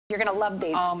You're gonna love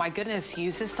these. Oh my goodness,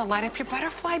 use this to light up your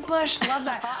butterfly bush. Love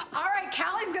that. All right,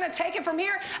 Callie's gonna take it from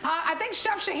here. I think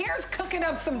Chef Shahir is cooking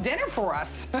up some dinner for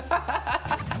us. 2, 1.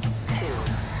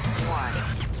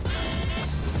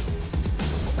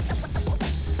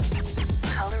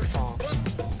 Colorful.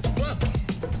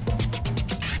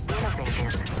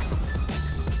 Innovative.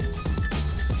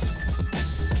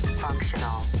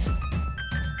 Functional.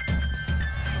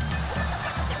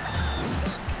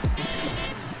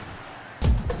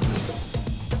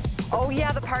 Oh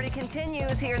yeah, the party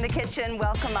continues here in the kitchen.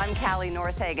 Welcome, I'm Callie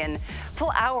Northagen.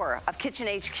 Full hour of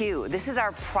KitchenHQ. This is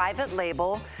our private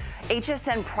label,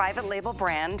 HSN private label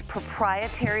brand,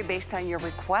 proprietary based on your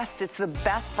requests. It's the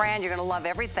best brand, you're gonna love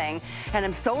everything. And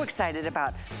I'm so excited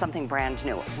about something brand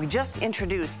new. We just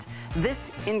introduced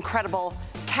this incredible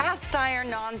cast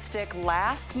iron nonstick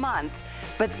last month,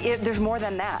 but there's more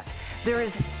than that. There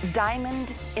is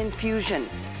diamond infusion.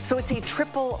 So it's a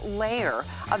triple layer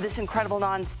of this incredible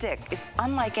non-stick. It's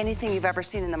unlike anything you've ever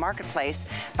seen in the marketplace.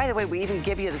 By the way, we even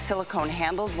give you the silicone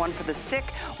handles, one for the stick,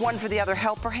 one for the other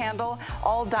helper handle,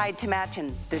 all dyed to match.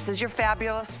 And this is your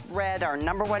fabulous red, our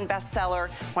 #1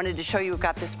 bestseller. Wanted to show you, we've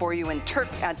got this for you in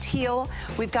teal,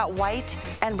 we've got white,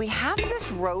 and we have this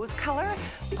rose color.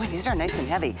 Boy, these are nice and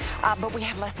heavy, but we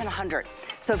have less than 100.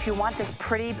 So if you want this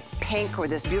pretty pink or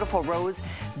this beautiful rose,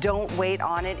 don't wait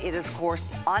on it. It is, of course,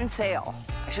 on sale.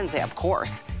 I shouldn't say of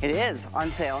course, it is on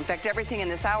sale. In fact, everything in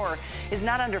this hour is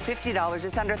not under $50,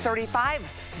 it's under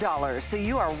 $35. So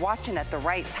you are watching at the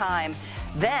right time.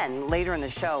 Then later in the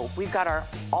show, we've got our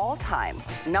all-time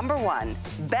 #1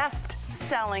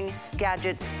 best-selling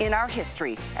gadget in our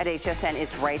history at HSN.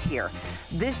 It's right here.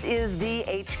 This is the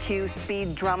HQ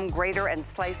Speed Drum Grater and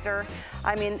Slicer.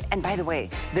 I mean, and by the way,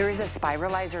 there is a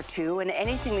spiralizer too, and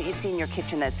anything that you see in your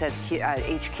kitchen that says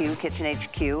HQ,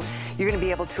 KitchenHQ, you're gonna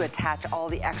be able to attach all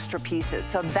the extra pieces.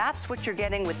 So that's what you're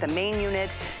getting with the main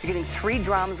unit. You're getting 3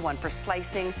 drums, one for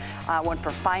slicing, one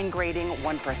for fine grating,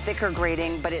 one for thicker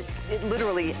grating, but it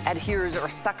literally adheres or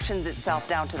suctions itself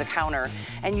down to the counter.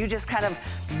 And you just kind of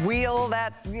reel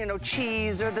that, you know,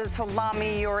 cheese or the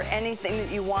salami or anything that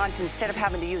you want instead of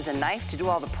having to use a knife to do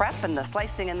all the prep and the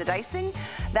slicing and the dicing.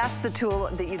 That's the tool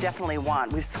that you definitely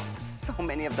want. We've sold so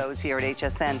many of those here at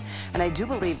HSN. And I do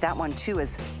believe that one too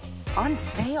is on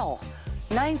sale.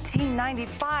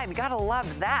 $19.95, you gotta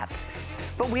love that.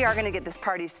 But we are gonna get this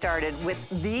party started with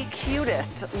the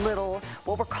cutest little,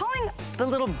 what we're calling the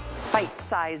little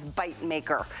bite-size bite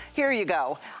maker. Here you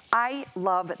go. I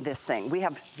love this thing. We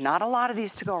have not a lot of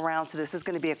these to go around, so this is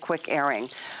gonna be a quick airing.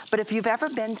 But if you've ever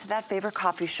been to that favorite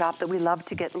coffee shop that we love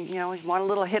to get, you know, you want a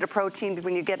little hit of protein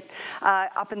when you get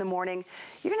up in the morning,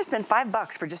 you're gonna spend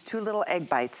 $5 for just 2 little egg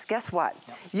bites. Guess what?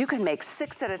 Yep. You can make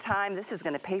 6 at a time. This is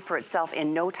gonna pay for itself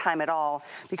in no time at all.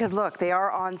 Because look, they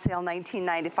are on sale,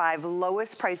 $19.95,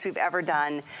 lowest price we've ever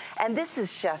done. And this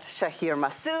is Chef Shahir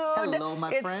Massoud. Hello,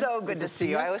 my friend. It's so good to see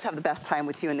you. I always have the best time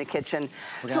with you in the kitchen.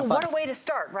 So what a way to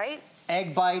start, right?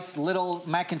 Egg bites, little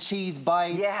mac and cheese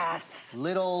bites. Yes.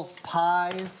 Little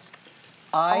pies.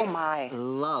 I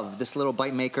love this little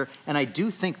bite maker, and I do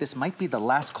think this might be the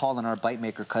last call on our bite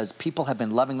maker because people have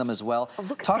been loving them as well. Oh,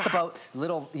 look at Talk that. about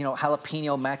little, you know,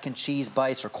 jalapeno mac and cheese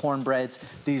bites or cornbreads,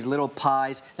 these little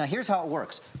pies. Now here's how it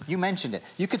works. You mentioned it.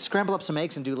 You could scramble up some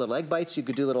eggs and do little egg bites. You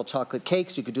could do little chocolate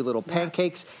cakes. You could do little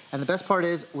pancakes. And the best part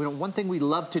is, one thing we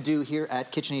love to do here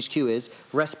at KitchenHQ is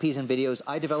recipes and videos.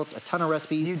 I developed a ton of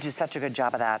recipes. You do such a good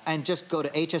job of that. And just go to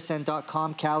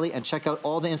hsn.com, Callie, and check out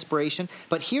all the inspiration.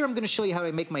 But here I'm going to show you how I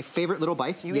make my favorite little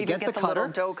bites. You even get the cutter. little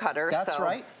dough cutter. That's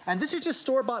right. And this is just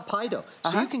store-bought pie dough.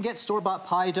 So you can get store-bought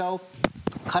pie dough,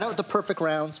 cut out the perfect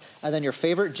rounds, and then your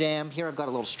favorite jam. Here I've got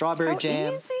a little strawberry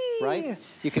jam. Easy. Right?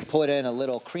 You can put in a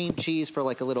little cream cheese for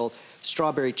like a little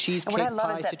strawberry cheesecake pie situation. And what I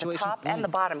love is that the top and the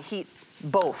bottom heat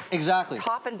both. Exactly.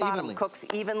 Top and bottom cooks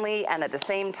evenly and at the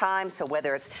same time, so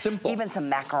whether it's even some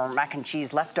mac and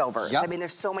cheese leftovers. I mean,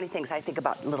 there's so many things. I think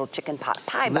about little chicken pot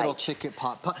pie bites. Little chicken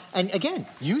pot pie. And again,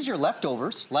 use your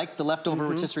leftovers, like the leftover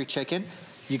rotisserie chicken.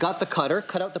 You got the cutter,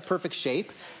 cut out the perfect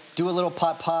shape. Do a little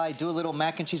pot pie, do a little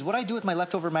mac and cheese. What I do with my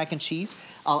leftover mac and cheese,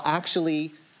 I'll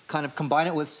actually kind of combine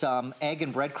it with some egg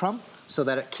and breadcrumb so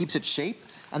that it keeps its shape.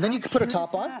 And then you can put a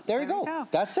top on. There you go.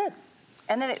 That's it.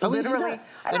 And then it literally,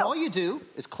 and all you do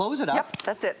is close it up. Yep,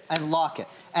 that's it. And lock it.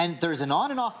 And there's an on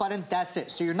and off button, that's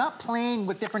it. So you're not playing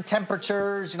with different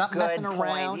temperatures, you're not messing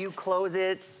around. You close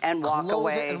it and walk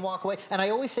away. Close it and walk away. And I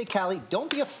always say, Callie, don't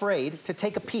be afraid to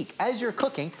take a peek. As you're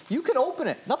cooking, you can open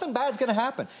it. Nothing bad's gonna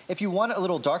happen. If you want it a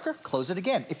little darker, close it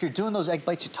again. If you're doing those egg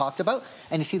bites you talked about,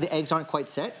 and you see the eggs aren't quite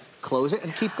set, close it,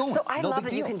 and keep going. So I no love big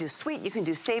that you deal. can do sweet, you can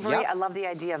do savory. Yep. I love the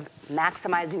idea of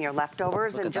maximizing your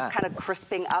leftovers and just kind of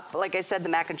crisping up, like I said, the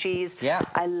mac and cheese. Yeah.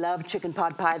 I love chicken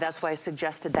pot pie. That's why I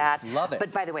suggested that. Love it.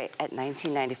 But by the way, at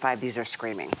 $19.95, these are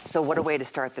screaming. So what a way to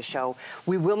start the show.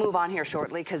 We will move on here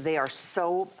shortly because they are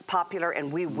so popular,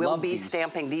 and we will be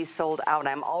stamping these sold out.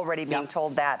 I'm already being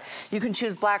told that. You can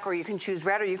choose black, or you can choose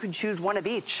red, or you can choose one of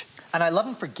each. And I love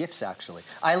them for gifts, actually.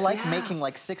 I like making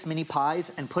like 6 mini pies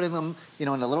and putting them, you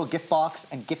know, in a little gift box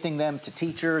and gifting them to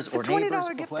teachers or neighbors. It's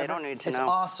a $20 gift. They don't need to know. It's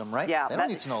awesome, right? Yeah. They don't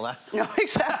need to know that. No,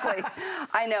 exactly.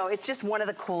 I know. It's just one of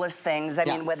the coolest things. I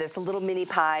mean, whether it's the little mini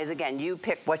pies, again, you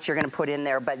pick what you're going to put in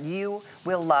there, but you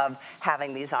will love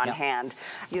having these on hand.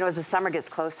 You know, as the summer gets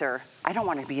closer, I don't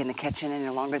want to be in the kitchen any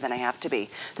longer than I have to be.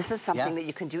 This is something that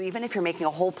you can do even if you're making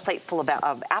a whole plate full of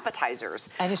appetizers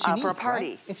and it's unique, for a party.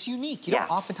 Right? It's unique. You don't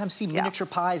oftentimes see miniature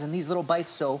pies and these little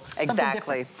bites, so something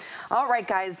different. All right,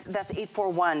 guys, that's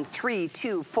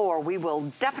 841-324. We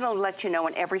will definitely let you know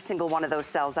when every single one of those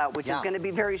sells out, which is going to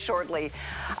be very shortly.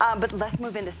 But let's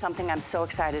move into something. I'm so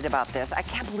excited about this. I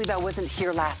can't believe I wasn't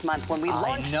here last month when we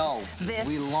launched this.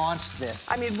 We launched this.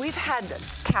 I mean, we've had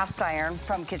cast iron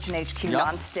from KitchenHQ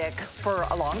non-stick for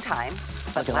a long time,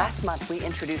 but last month we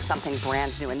introduced something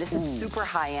brand new, and this is super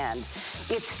high-end.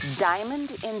 It's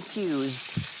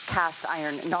diamond-infused cast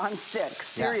iron non-stick,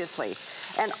 seriously.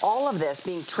 And all of this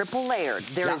being triple layered.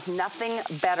 There is nothing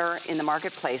better in the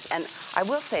marketplace. And I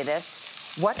will say this,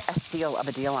 what a steal of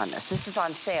a deal on this. This is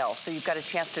on sale, so you've got a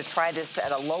chance to try this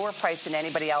at a lower price than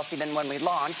anybody else, even when we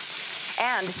launched.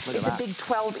 And it's a big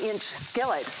 12-inch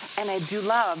skillet. And I do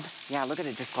love, look at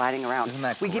it just gliding around. Isn't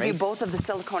that great? We give you both of the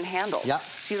silicone handles.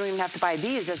 So you don't even have to buy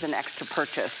these as an extra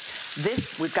purchase.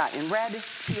 This we've got in red,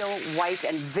 teal, white,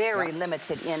 and very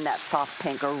limited in that soft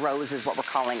pink, or rose is what we're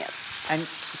calling it. And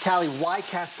Callie, why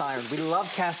cast iron? We love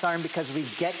cast iron because we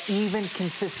get even,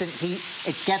 consistent heat.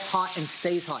 It gets hot and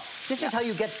stays hot. This is how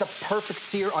you get the perfect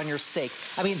sear on your steak.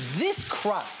 I mean, this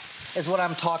crust is what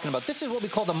I'm talking about. This is what we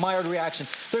call the Maillard reaction.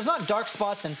 There's not dark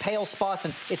spots and pale spots,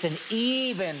 and it's an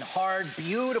even, hard,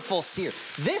 beautiful sear.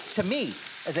 This, to me,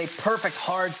 is a perfect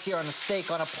hard sear on a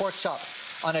steak, on a pork chop,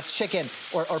 on a chicken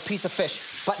or piece of fish,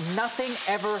 but nothing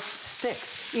ever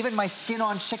sticks. Even my skin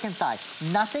on chicken thigh,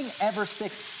 nothing ever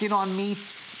sticks. Skin on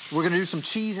meats. We're gonna do some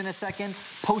cheese in a second,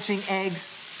 poaching eggs.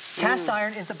 Cast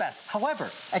iron is the best. However,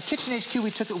 at KitchenHQ,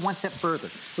 we took it one step further.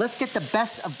 Let's get the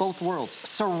best of both worlds.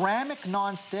 Ceramic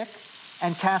non-stick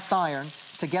and cast iron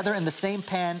together in the same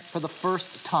pan for the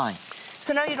first time.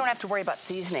 So now you don't have to worry about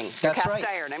seasoning your cast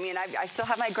iron. I mean, I still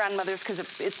have my grandmother's because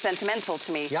it's sentimental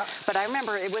to me. But I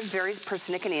remember it was very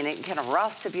persnickety, and it kind of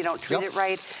rusts if you don't treat it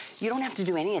right. You don't have to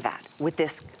do any of that with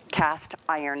this cast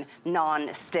iron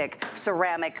non-stick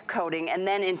ceramic coating, and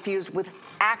then infused with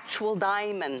actual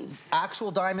diamonds. Actual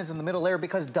diamonds in the middle layer,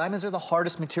 because diamonds are the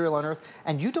hardest material on earth,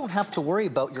 and you don't have to worry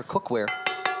about your cookware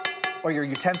or your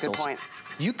utensils. Good point.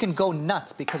 You can go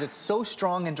nuts because it's so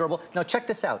strong and durable. Now check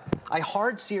this out. I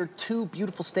hard seared 2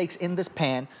 beautiful steaks in this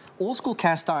pan. Old school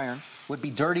cast iron would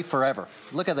be dirty forever.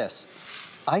 Look at this.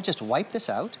 I just wipe this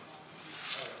out.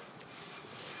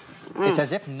 It's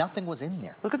as if nothing was in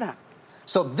there. Look at that.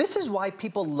 So this is why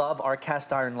people love our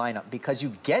cast iron lineup, because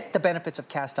you get the benefits of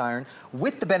cast iron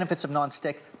with the benefits of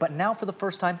non-stick, but now for the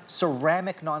first time,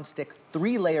 ceramic non-stick,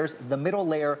 3 layers, the middle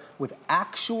layer with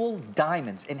actual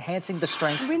diamonds, enhancing the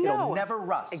strength. It'll never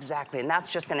rust. Exactly, and that's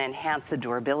just going to enhance the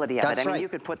durability of it. I mean, you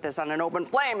could put this on an open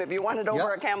flame if you wanted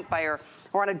over a campfire,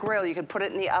 or on a grill. You could put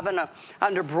it in the oven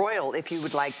under broil if you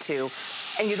would like to.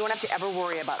 And you don't have to ever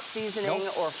worry about seasoning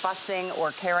or fussing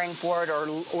or caring for it or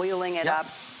oiling it up.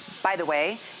 By the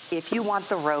way, if you want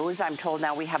the rose, I'm told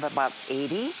now we have about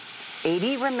 80.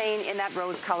 80 remain in that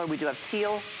rose color. We do have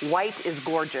teal. White is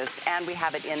gorgeous. And we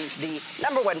have it in the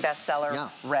 #1 bestseller,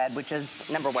 red, which is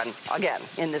 #1, again,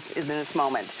 in this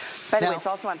moment. By the way, it's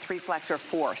also on 3 flex or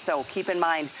 4. So keep in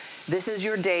mind, this is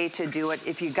your day to do it.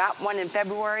 If you got one in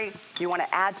February, you want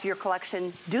to add to your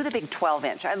collection, do the big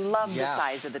 12-inch. I love the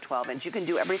size of the 12-inch. You can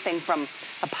do everything from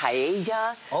a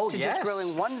paella to just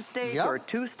grilling 1 steak or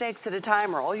 2 steaks at a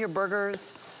time, or all your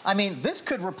burgers. I mean, this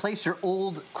could replace your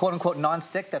old quote-unquote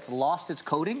non-stick that's lost its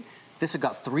coating. This has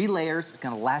got 3 layers. It's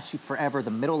going to last you forever.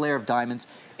 The middle layer of diamonds.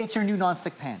 It's your new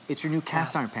non-stick pan. It's your new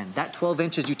cast iron pan. That 12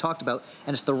 inches you talked about,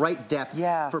 and it's the right depth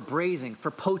for braising, for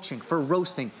poaching, for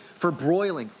roasting, for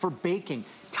broiling, for baking.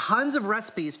 Tons of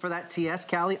recipes for that TS,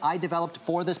 Callie, I developed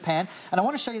for this pan. And I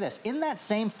want to show you this. In that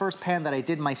same first pan that I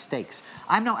did my steaks,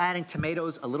 I'm now adding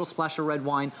tomatoes, a little splash of red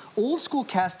wine. Old school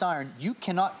cast iron, you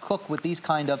cannot cook with these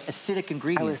kind of acidic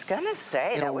ingredients. I was going to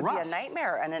say, that would be a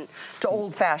nightmare to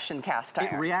old-fashioned cast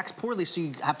iron. It reacts poorly, so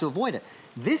you have to avoid it.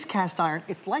 This cast iron,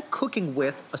 it's like cooking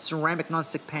with a ceramic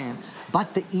nonstick pan,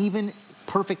 but the even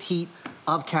perfect heat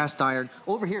of cast iron.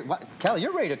 Over here, Kelly,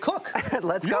 you're ready to cook.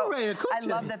 Let's go. You're ready to cook I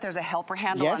today. love that there's a helper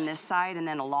handle on this side and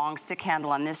then a long stick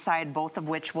handle on this side, both of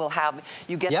which will have,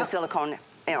 you get the silicone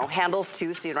handles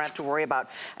too, so you don't have to worry about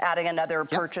adding another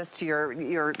purchase to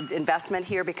your investment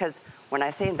here, because when I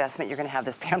say investment, you're gonna have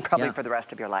this pan probably for the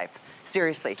rest of your life.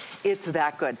 Seriously, it's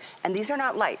that good. And these are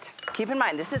not light. Keep in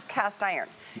mind, this is cast iron.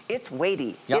 It's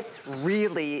weighty. It's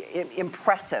really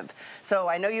impressive. So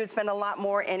I know you'd spend a lot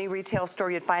more. Any retail store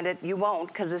you'd find it. You won't,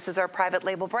 because this is our private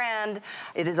label brand.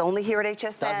 It is only here at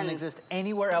HSN. Doesn't exist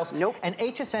anywhere else. Nope. And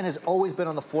HSN has always been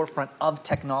on the forefront of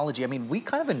technology. I mean, we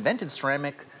kind of invented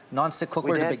ceramic nonstick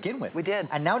cookware to begin with. We did.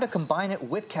 And now to combine it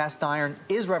with cast iron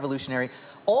is revolutionary.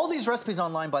 All these recipes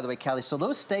online, by the way, Callie. So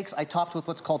those steaks I topped with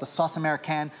what's called a sauce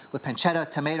americaine with pancetta,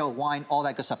 tomato, wine, all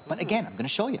that good stuff. But again, I'm gonna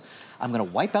show you. I'm gonna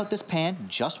wipe out this pan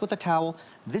just with a towel.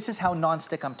 This is how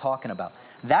nonstick I'm talking about.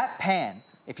 That pan,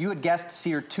 if you had guessed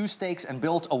seared 2 steaks and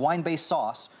built a wine-based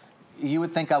sauce, you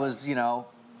would think I was, you know,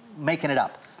 making it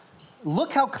up.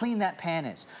 Look how clean that pan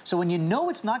is. So when you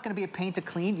know it's not gonna be a pain to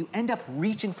clean, you end up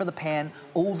reaching for the pan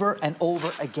over and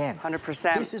over again.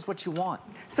 100%. This is what you want.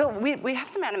 So we have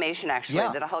some animation actually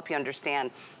that'll help you understand.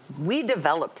 We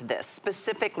developed this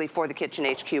specifically for the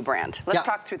KitchenHQ brand. Let's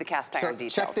talk through the cast iron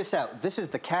details. Check this out. This is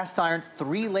the cast iron,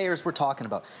 3 layers we're talking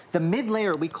about. The mid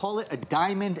layer, we call it a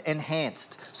diamond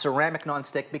enhanced ceramic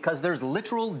nonstick because there's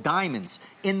literal diamonds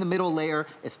in the middle layer.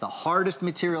 It's the hardest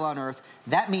material on earth.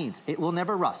 That means it will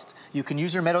never rust. You can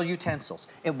use your metal utensils.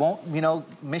 It won't, you know,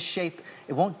 misshape.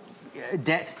 It won't.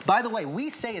 By the way, we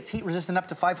say it's heat resistant up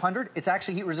to 500. It's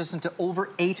actually heat resistant to over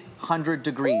 800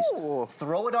 degrees. Ooh.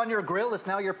 Throw it on your grill. It's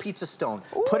now your pizza stone.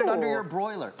 Ooh. Put it under your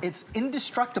broiler. It's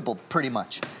indestructible, pretty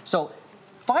much. So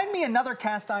find me another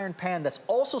cast iron pan that's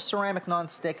also ceramic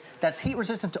nonstick, that's heat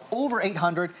resistant to over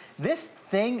 800. This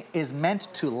thing is meant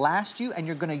to last you, and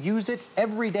you're gonna use it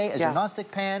every day as your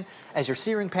nonstick pan, as your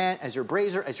searing pan, as your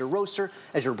braiser, as your roaster,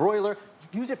 as your broiler.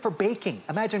 Use it for baking.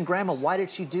 Imagine Grandma, why did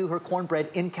she do her cornbread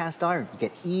in cast iron? You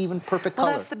get even perfect color.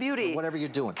 Well, that's the beauty. Whatever you're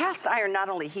doing. Cast iron not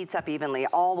only heats up evenly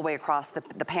all the way across the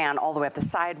pan, all the way up the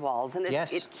sidewalls, and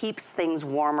it keeps things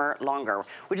warmer longer,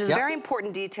 which is a very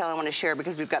important detail I want to share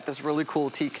because we've got this really cool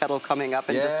tea kettle coming up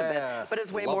in just a bit. But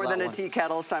it's way more than a tea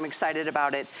kettle, so I'm excited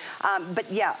about it. But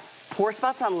yeah, pour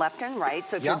spots on left and right,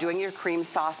 so if you're doing your cream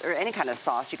sauce or any kind of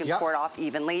sauce, you can pour it off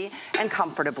evenly and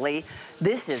comfortably.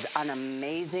 This is an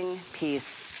amazing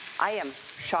piece. I am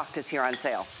shocked it's here on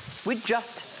sale. We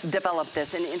just developed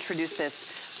this and introduced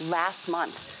this last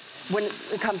month. When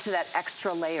it comes to that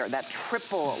extra layer, that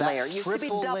triple layer. It used to be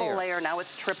double layer, now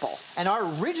it's triple. And our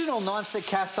original nonstick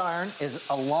cast iron is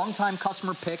a longtime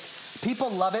customer pick. People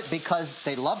love it because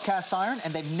they love cast iron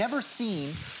and they've never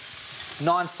seen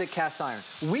nonstick cast iron.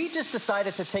 We just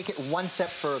decided to take it one step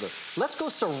further. Let's go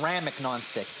ceramic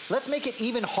nonstick. Let's make it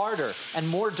even harder and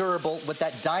more durable with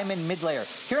that diamond mid layer.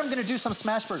 Here I'm gonna do some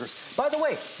smash burgers. By the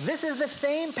way, this is the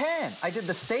same pan I did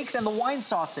the steaks and the wine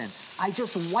sauce in. I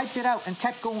just wiped it out and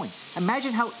kept going.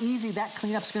 Imagine how easy that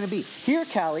cleanup's gonna be. Here,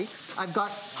 Callie, I've got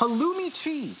halloumi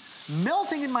cheese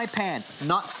melting in my pan,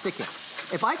 not sticking.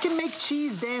 If I can make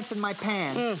cheese dance in my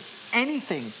pan,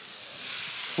 anything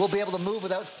will be able to move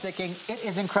without sticking. It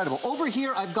is incredible. Over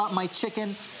here, I've got my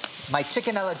chicken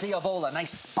alla diavola,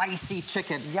 nice spicy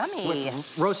chicken. Yummy.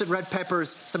 With roasted red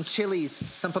peppers, some chilies,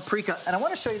 some paprika. And I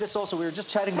want to show you this also. We were just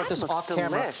chatting about this off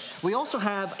camera. We also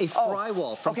have a fry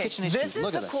wall from KitchenHQ. This is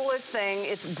the coolest thing.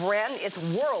 It's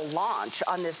world launch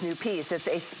on this new piece. It's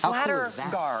a splatter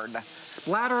guard.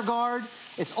 Splatter guard.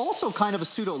 It's also kind of a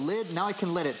pseudo lid. Now I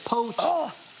can let it poach.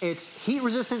 It's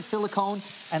heat-resistant silicone,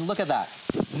 and look at that.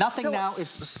 Nothing now is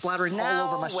splattering all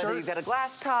over my shirt. Whether you've got a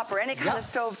glass top or any kind of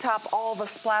stove top, all the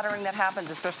splattering that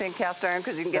happens, especially in cast iron,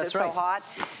 because you can get it so hot,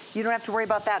 you don't have to worry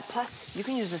about that. Plus, you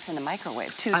can use this in the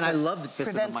microwave, too. And I love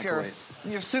this in the microwave.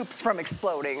 Your soups from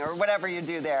exploding, or whatever you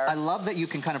do there. I love that you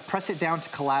can kind of press it down to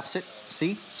collapse it.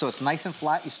 See? So it's nice and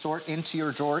flat. You store it into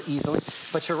your drawer easily.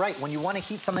 But you're right. When you want to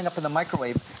heat something up in the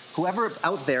microwave, whoever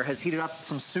out there has heated up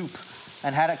some soup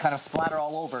and had it kind of splatter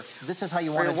all over, this is how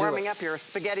you want to do it. You're warming up your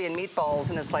spaghetti and meatballs,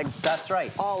 and it's like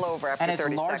all over after 30 seconds.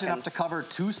 And it's large enough to cover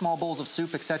 2 small bowls of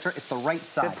soup, etc. It's the right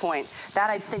size. Good point. That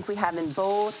I think we have in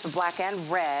both the black and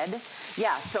red.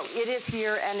 Yeah, so it is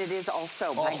here, and it is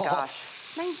also, my gosh,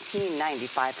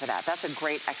 $19.95 for that. That's a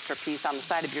great extra piece on the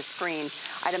side of your screen.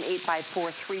 Item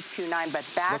 854329, but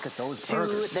back to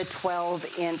the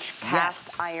 12-inch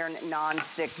cast iron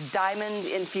nonstick, diamond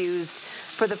infused.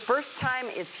 For the first time,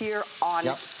 it's here on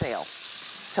sale.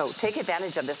 So take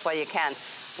advantage of this while you can.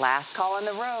 Last call on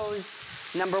the rose.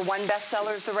 Number 1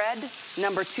 bestseller is the red.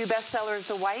 Number 2 bestseller is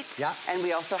the white. Yeah. And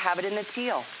we also have it in the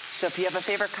teal. So if you have a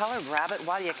favorite color, grab it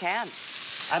while you can.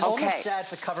 I'm almost sad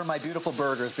to cover my beautiful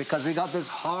burgers because we got this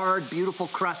hard, beautiful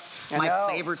crust. My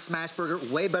favorite smash burger,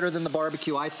 way better than the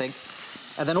barbecue, I think.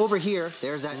 And then over here,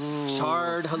 there's that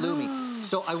charred halloumi.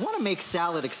 So I want to make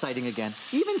salad exciting again.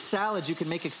 Even salads you can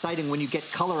make exciting when you get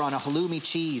color on a halloumi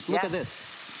cheese. Look at this.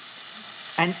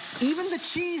 And even the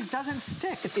cheese doesn't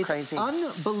stick. It's crazy.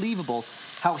 Unbelievable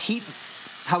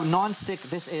how non-stick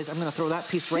this is. I'm going to throw that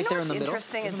piece right there in the middle.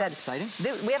 Interesting Isn't that exciting?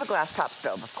 We have a glass top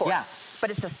stove, of course. Yeah. But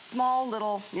it's a small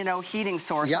little, you know, heating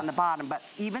source on the bottom. But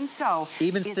even so,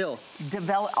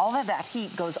 all of that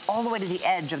heat goes all the way to the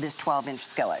edge of this 12-inch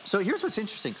skillet. So here's what's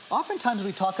interesting. Oftentimes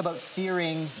we talk about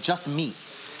searing just meat.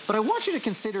 But I want you to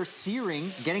consider searing,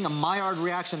 getting a Maillard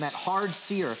reaction, that hard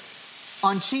sear,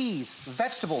 on cheese,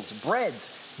 vegetables, breads.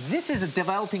 This is a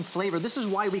developing flavor. This is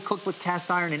why we cook with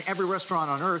cast iron in every restaurant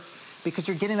on earth, because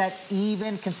you're getting that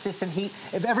even, consistent heat.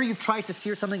 If ever you've tried to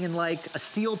sear something in like a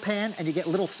steel pan and you get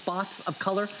little spots of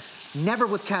color, never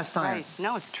with cast iron. Right.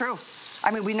 No, it's true. I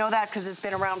mean, we know that because it's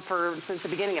been around since the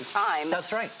beginning of time.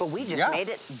 That's right. But we just made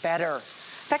it better.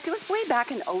 In fact, it was way back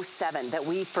in 2007 that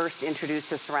we first introduced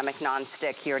the ceramic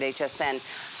nonstick here at HSN.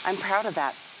 I'm proud of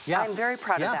that. Yeah. I'm very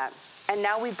proud of that. And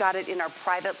now we've got it in our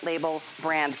private label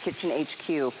brand,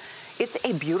 KitchenHQ. It's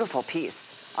a beautiful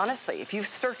piece. Honestly, if you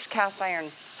search cast iron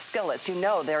skillets, you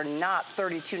know they're not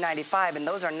 $32.95, and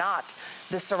those are not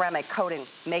the ceramic coating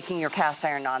making your cast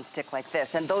iron nonstick like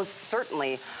this. And those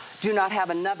certainly do not have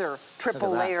another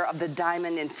triple layer of the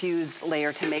diamond infused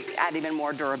layer to add even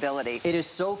more durability. It is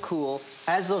so cool.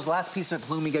 As those last pieces of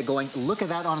halloumi get going, look at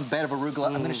that on a bed of arugula.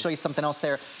 I'm going to show you something else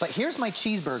there. But here's my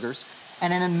cheeseburgers.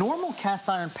 And in a normal cast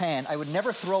iron pan, I would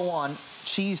never throw on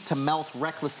cheese to melt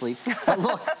recklessly. But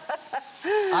look,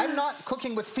 I'm not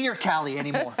cooking with fear, Callie,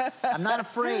 anymore. I'm not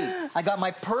afraid. I got my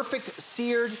perfect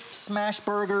seared smash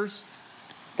burgers.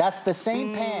 That's the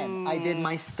same pan I did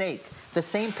my steak. The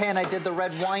same pan I did the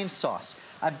red wine sauce.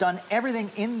 I've done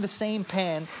everything in the same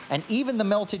pan, and even the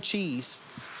melted cheese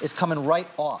is coming right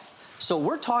off. So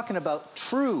we're talking about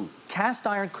true cast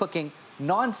iron cooking,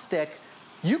 non-stick.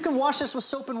 You can wash this with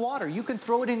soap and water. You can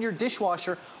throw it in your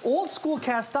dishwasher. Old school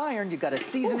cast iron, you gotta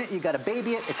season it, you gotta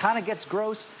baby it. It kind of gets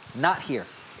gross. Not here.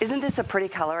 Isn't this a pretty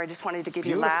color? I just wanted to give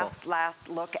you last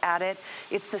look at it.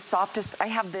 It's the softest. I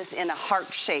have this in a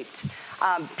heart-shaped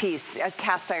piece.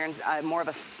 Cast iron's more of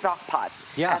a stock pot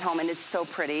at home, and it's so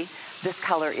pretty. This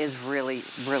color is really,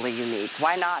 really unique.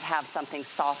 Why not have something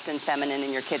soft and feminine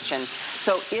in your kitchen?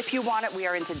 So if you want it, we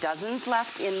are into dozens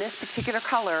left in this particular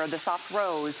color, the soft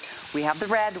rose. We have the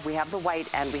red, we have the white,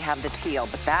 and we have the teal.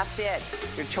 But that's it.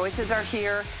 Your choices are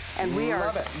here. And we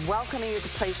are welcoming you to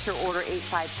place your order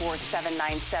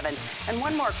 854-797. And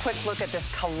one more quick look at this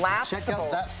collapsible. Check out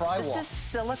that fry wall. This is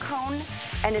silicone,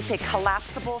 and it's a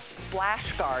collapsible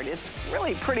splash guard. It's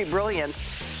really pretty brilliant.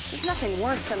 There's nothing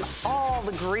worse than all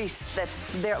the grease that's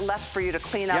there left for you to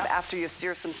clean up after you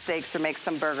sear some steaks or make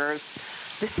some burgers.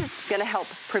 This is going to help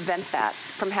prevent that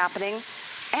from happening.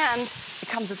 And it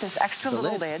comes with this extra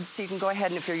little lid, so you can go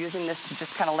ahead and if you're using this to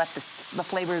just kind of let the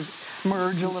flavors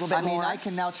merge a little bit more. I mean, I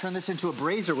can now turn this into a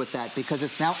brazier with that because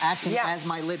it's now acting as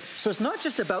my lid. So it's not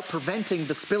just about preventing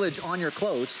the spillage on your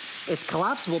clothes. It's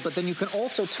collapsible, but then you can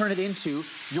also turn it into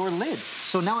your lid.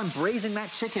 So now I'm braising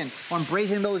that chicken or I'm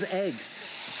braising those eggs.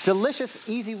 Delicious,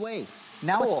 easy way.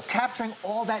 Now it's capturing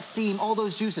all that steam, all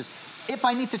those juices. If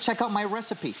I need to check out my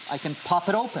recipe, I can pop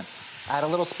it open. Add a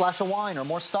little splash of wine or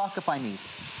more stock if I need.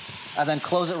 And then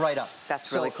close it right up.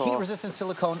 That's really cool. Heat-resistant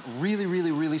silicone, really,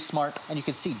 really, really smart. And you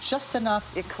can see just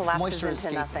enough it collapses moisture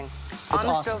into nothing. It's on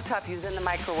the stove top, use in the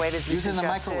microwave as we suggested. Use in the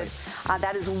microwave.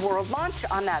 That is world launch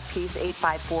on that piece,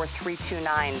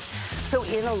 854-329. So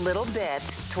in a little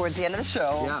bit, towards the end of the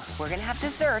show, we're going to have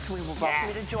dessert. We will welcome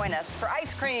you to join us for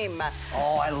ice cream.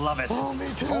 Oh, I love it. Oh, me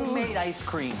too. Homemade ice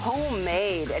cream.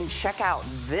 Homemade. And check out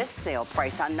this sale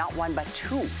price on not one, but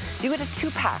two. You get a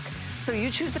 2-pack. So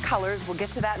you choose the colors. We'll get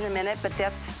to that in a minute, but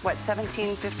that's, what,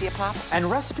 $17.50 a pop?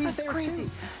 And recipes That's there crazy.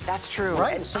 too. That's true.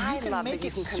 Right, and so you can love make that you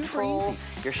it can super control easy.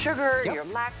 Your sugar, your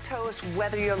lactose,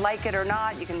 whether you like it or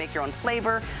not. You can make your own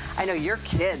flavor. I know your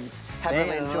kids have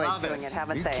really enjoyed doing it,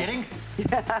 haven't they? Are you kidding?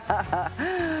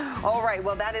 All right,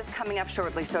 well, that is coming up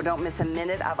shortly, so don't miss a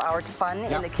minute of our fun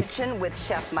in the kitchen with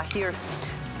Chef Mahir's.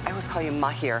 I always call you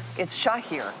Mahir. It's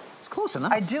Shahir. It's close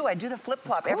enough. I do the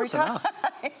flip-flop every time.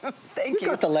 Thank you. You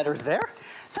got the letters there.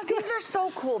 So these are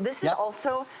so cool. This is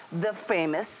also the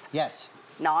famous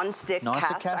non-stick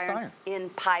cast iron in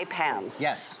pie pans.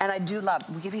 Yes. And I do love,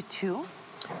 we give you two.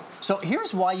 So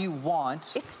here's why you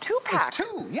want... It's 2-pack. It's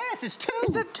 2. Yes, it's 2.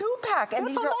 It's a 2-pack. And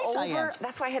That's these how are nice I am. over,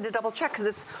 that's why I had to double check, because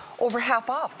it's over half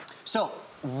off. So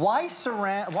why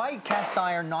cast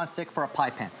iron nonstick for a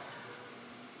pie pan?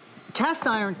 Cast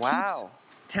iron keeps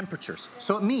temperatures.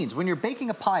 So it means when you're baking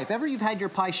a pie, if ever you've had your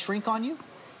pie shrink on you,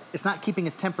 it's not keeping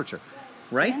its temperature,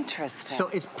 right? Interesting. So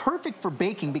it's perfect for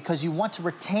baking because you want to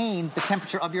retain the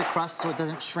temperature of your crust so it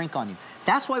doesn't shrink on you.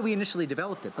 That's why we initially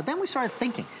developed it. But then we started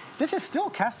thinking, this is still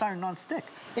cast iron nonstick.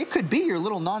 It could be your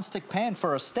little nonstick pan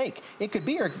for a steak. It could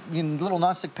be your little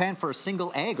nonstick pan for a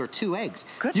single egg or 2 eggs.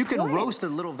 Good You can point. roast the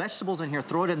little vegetables in here,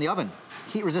 throw it in the oven,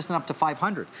 heat resistant up to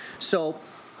 500. So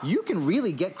you can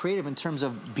really get creative in terms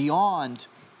of beyond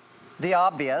the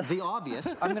obvious. the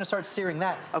obvious. I'm gonna start searing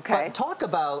that. Okay. But talk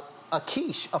about a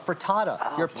quiche, a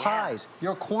frittata, your pies,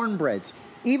 your cornbreads,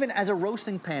 even as a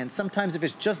roasting pan. Sometimes if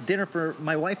it's just dinner for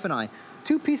my wife and I,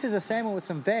 2 pieces of salmon with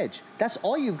some veg. That's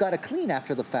all you've got to clean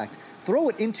after the fact. Throw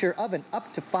it into your oven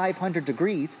up to 500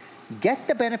 degrees. Get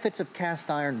the benefits of cast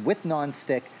iron with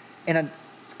nonstick in a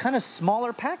kind of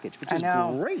smaller package, which is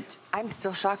great. I'm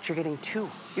still shocked you're getting 2.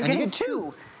 You're And you getting get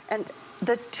 2. And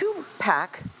the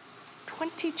 2-pack,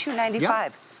 $22.95.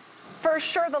 Yep. For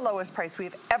sure the lowest price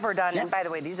we've ever done. Yep. And by the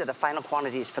way, these are the final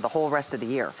quantities for the whole rest of the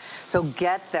year. So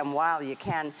get them while you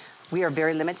can. We are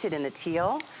very limited in the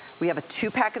teal. We have a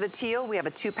 2-pack of the teal. We have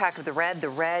a 2-pack of the red. The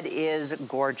red is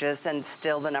gorgeous and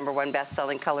still the #1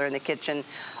 best-selling color in the kitchen.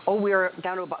 Oh, we're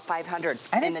down to about 500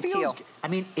 in the teal. I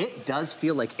mean, it does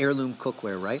feel like heirloom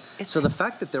cookware, right? So the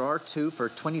fact that there are 2 for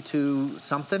 22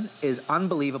 something is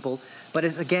unbelievable. But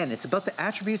it's, again, it's about the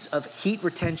attributes of heat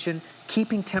retention,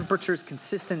 keeping temperatures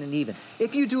consistent and even.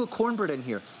 If you do a cornbread in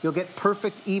here, you'll get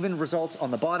perfect even results on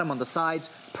the bottom, on the sides,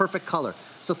 perfect color.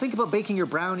 So think about baking your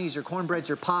brownies, your cornbreads,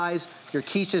 your pies, your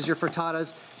quiches, your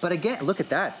frittatas. But again, look at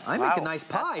that. I make a nice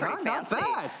pie, huh? Not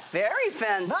bad. Very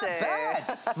fancy. Not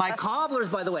bad. My cobblers,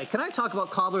 by the way, can I talk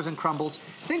about cobblers and crumbles?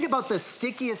 Think about the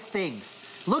stickiest things.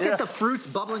 Look at the fruits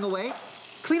bubbling away.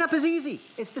 Cleanup is easy.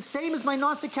 It's the same as my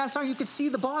nonstick cast iron. You can see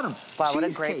the bottom. Wow, Cheesecake, what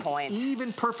a great point.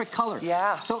 even perfect color.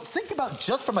 Yeah. So think about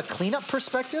just from a cleanup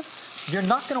perspective, you're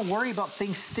not gonna worry about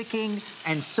things sticking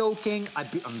and soaking.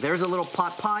 There's a little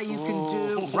pot pie you can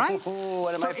do, right?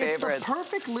 One of my favorites. It's the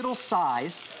perfect little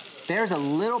size. There's a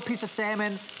little piece of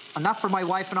salmon, enough for my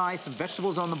wife and I, some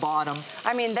vegetables on the bottom.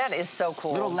 I mean, that is so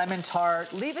cool. Little lemon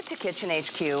tart. Leave it to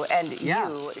KitchenHQ and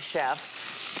you,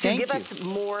 Chef, to give us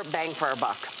more bang for our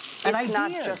buck. And it's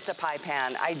ideas. not just a pie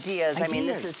pan. Ideas. I mean,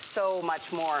 this is so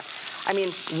much more. I mean,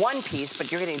 1 piece,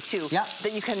 but you're getting 2.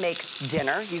 That you can make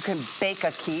dinner. You can bake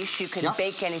a quiche. You can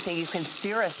bake anything. You can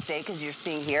sear a steak, as you're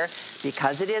seeing here,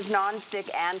 because it is nonstick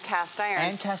and cast iron.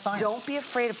 And cast iron. Don't be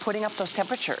afraid of putting up those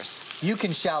temperatures. You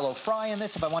can shallow fry in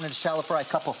this if I wanted to shallow fry a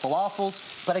couple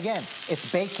falafels. But again,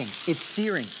 it's baking, it's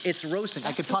searing, it's roasting.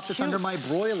 I could pop this under my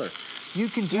broiler. You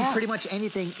can do pretty much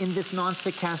anything in this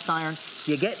nonstick cast iron.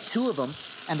 You get 2 of them.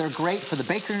 And they're great for the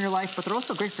baker in your life, but they're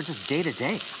also great for just day to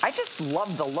day. I just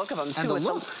love the look of them, too. And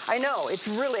the look. I know. It's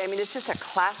really, I mean, it's just a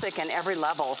classic on every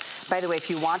level. By the way, if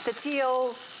you want the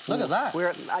teal, look at that.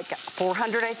 We're like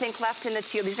 400, I think, left in the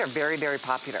teal. These are very, very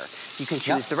popular. You can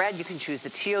choose the red, you can choose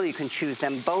the teal, you can choose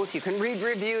them both. You can read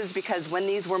reviews because when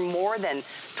these were more than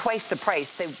twice the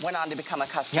price, they went on to become a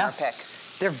customer pick.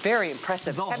 They're very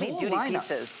impressive, heavy-duty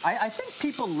pieces. I think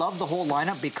people love the whole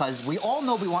lineup because we all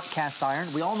know we want cast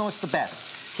iron. We all know it's the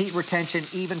best. Heat retention,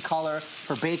 even color,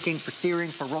 for baking, for searing,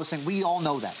 for roasting. We all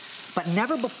know that. But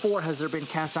never before has there been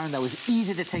cast iron that was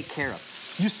easy to take care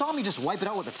of. You saw me just wipe it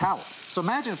out with a towel. So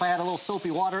imagine if I had a little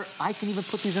soapy water, I can even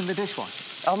put these in the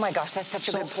dishwasher. Oh my gosh, that's such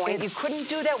a good point. You couldn't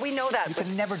do that, we know that. You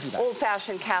can never do that.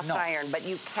 Old-fashioned cast iron, but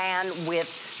you can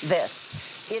with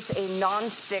this. It's a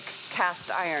non-stick cast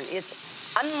iron. It's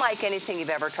unlike anything you've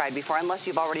ever tried before, unless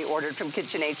you've already ordered from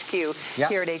KitchenHQ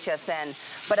here at HSN.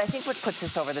 But I think what puts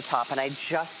this over the top, and I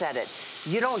just said it,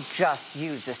 you don't just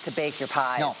use this to bake your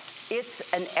pies. No.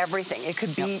 It's an everything. It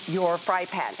could be your fry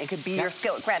pan. It could be your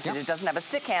skillet. Granted, it doesn't have a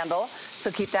stick handle,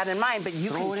 so keep that in mind, but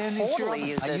you can totally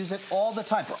use this. I use it all the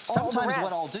time. Sometimes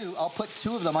what I'll do, I'll put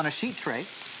 2 of them on a sheet tray,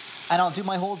 and I'll do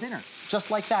my whole dinner. Just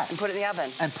like that. And put it in the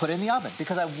oven. And put it in the oven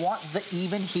because I want the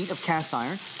even heat of cast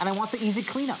iron and I want the easy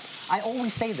cleanup. I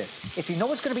always say this. If you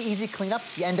know it's going to be easy cleanup,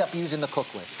 you end up using the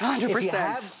cookware. 100%. If you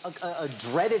have a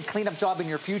dreaded cleanup job in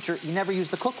your future, you never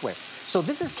use the cookware. So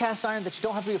this is cast iron that you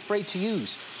don't have to be afraid to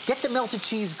use. Get the melted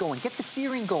cheese going. Get the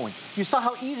searing going. You saw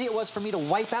how easy it was for me to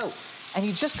wipe out. And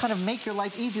you just kind of make your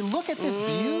life easy. Look at this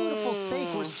beautiful steak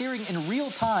we're searing in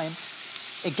real time.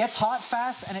 It gets hot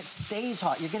fast and it stays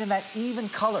hot. You're getting that even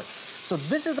color. So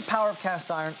this is the power of cast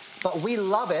iron, but we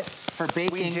love it for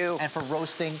baking and for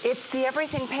roasting. It's the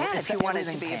everything pan if you want it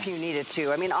to be, if you need it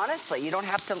to. I mean, honestly, you don't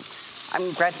have to,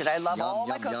 granted, I love all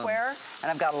my cookware, and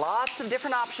I've got lots of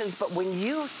different options, but when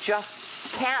you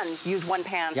just can use one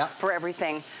pan for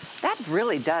everything, that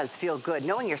really does feel good,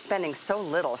 knowing you're spending so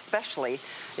little, especially.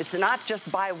 It's not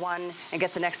just buy one and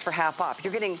get the next for half off.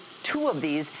 You're getting 2 of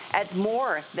these at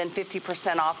more than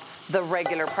 50% off the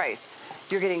regular price.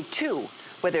 You're getting 2.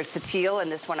 Whether it's the teal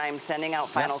and this one I'm sending out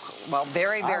final, well,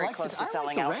 very, very close to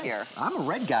selling out here. I'm a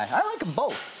red guy. I like them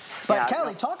both. But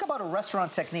Kelly, talk about a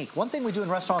restaurant technique. One thing we do in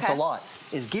restaurants a lot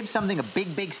is give something a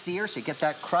big, big sear so you get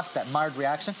that crust, that mired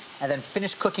reaction, and then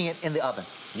finish cooking it in the oven.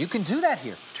 You can do that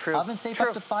here. True. Oven safe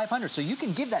up to 500. So you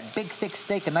can give that big, thick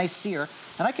steak a nice sear,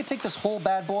 and I could take this whole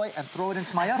bad boy and throw it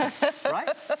into my oven, right?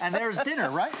 And there's dinner,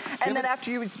 right? And then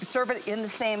after you serve it in the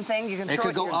same thing, you can throw it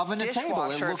in your oven and table.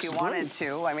 It looks if you wanted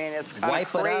to. I mean, it's kind of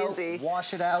crazy. Wipe it out,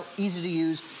 wash it out, easy to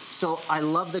use. So I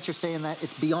love that you're saying that.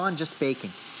 It's beyond just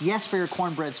baking. Yes, for your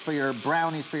cornbreads, for your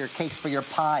brownies, for your cakes, for your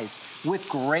pies, with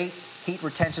great heat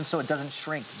retention so it doesn't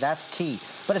shrink. That's key.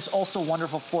 But it's also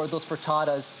wonderful for those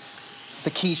frittatas, the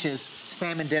quiches,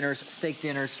 salmon dinners, steak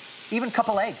dinners, even a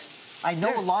couple eggs. I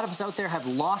know a lot of us out there have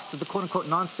lost the quote-unquote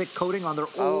non-stick coating on their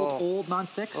old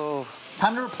non-sticks.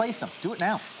 Time to replace them. Do it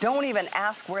now. Don't even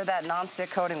ask where that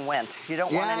non-stick coating went. You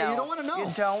don't want to know. You don't want to know.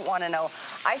 You don't want to know.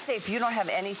 I say if you don't have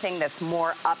anything that's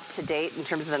more up-to-date in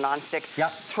terms of the non-stick,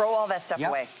 throw all that stuff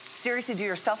away. Seriously, do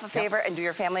yourself a favor and do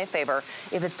your family a favor.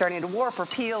 If it's starting to warp or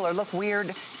peel or look weird,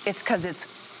 it's because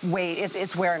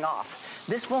it's wearing off.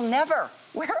 This will never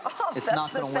wear off. That's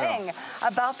the thing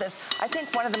about this. I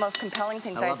think one of the most compelling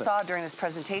things I saw during this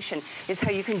presentation is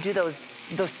how you can do those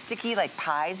sticky like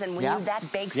pies, and when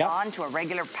that bakes onto a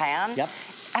regular pan,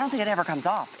 I don't think it ever comes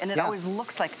off, and it always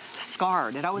looks like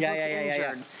scarred. It always looks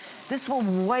injured. This will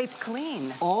wipe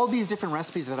clean. All these different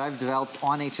recipes that I've developed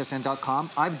on hsn.com,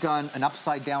 I've done an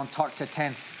upside down tart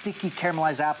tatin, sticky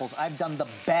caramelized apples. I've done the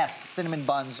best cinnamon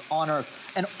buns on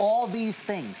earth. And all these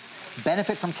things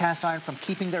benefit from cast iron, from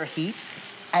keeping their heat,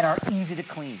 and are easy to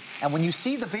clean. And when you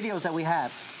see the videos that we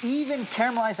have, even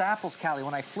caramelized apples, Callie,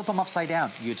 when I flip them upside down,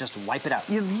 you just wipe it out.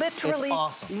 You literally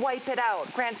wipe it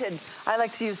out. Granted, I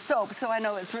like to use soap, so I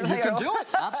know it's really... You can do it,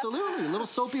 absolutely. A little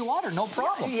soapy water, no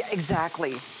problem. Yeah,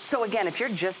 exactly. So again, if you're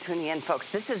just tuning in, folks,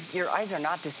 this is, your eyes are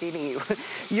not deceiving you.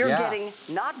 You're getting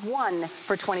not one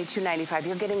for $22.95,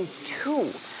 you're getting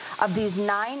 2 of these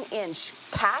 9-inch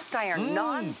cast iron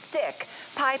non-stick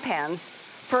pie pans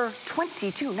for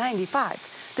 $22.95.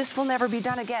 This will never be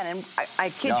done again, and I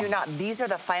kid you not, these are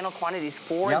the final quantities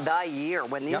for the year.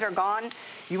 When these are gone,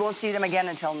 you won't see them again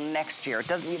until next year.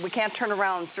 We can't turn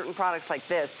around certain products like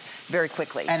this very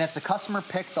quickly. And it's a customer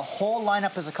pick. The whole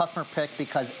lineup is a customer pick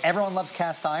because everyone loves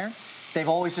cast iron. They've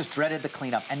always just dreaded the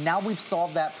cleanup, and now we've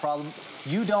solved that problem.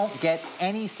 You don't get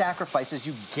any sacrifices.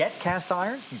 You get cast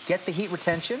iron, you get the heat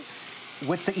retention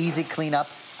with the easy cleanup.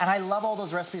 And I love all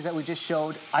those recipes that we just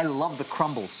showed. I love the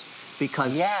crumbles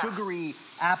because sugary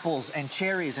apples and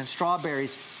cherries and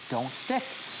strawberries don't stick.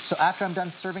 So after I'm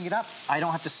done serving it up, I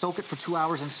don't have to soak it for 2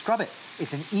 hours and scrub it.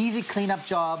 It's an easy cleanup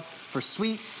job for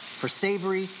sweet, for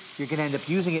savory. You're gonna end up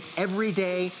using it every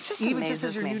day, even just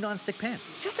as your new non-stick pan.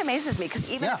 Just amazes me, because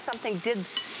even if something did,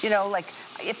 you know, like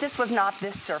if this was not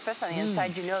this surface on the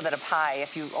inside, you know that a pie,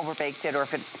 if you overbaked it or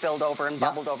if it spilled over and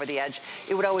bubbled over the edge,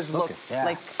 it would always look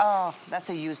like, oh, that's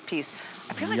a used piece.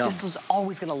 I feel like this was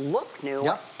always gonna look new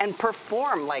and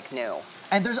perform like new.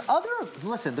 And there's other,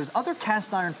 listen, there's other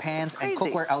cast iron pans and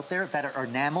cookware out there that are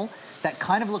enamel that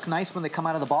kind of look nice when they come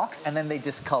out of the box and then they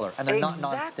discolor and they're not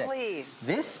non-stick.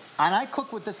 This, and I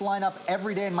cook with this lineup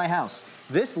every day in my house.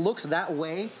 This looks that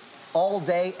way all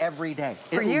day, every day.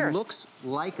 For years. It looks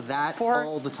like that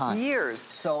all the time. For years.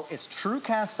 So it's true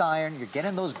cast iron. You're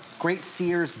getting those great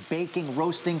sears, baking,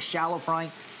 roasting, shallow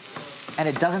frying, and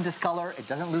it doesn't discolor. It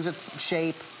doesn't lose its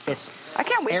shape. It's I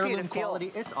can't wait for you to feel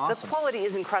it's awesome. The quality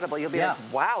is incredible. You'll be like,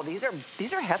 wow, these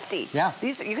are hefty. Yeah.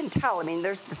 These are, you can tell. I mean,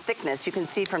 there's the thickness you can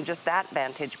see from just that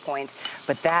vantage point,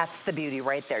 but that's the beauty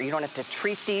right there. You don't have to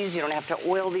treat these. You don't have to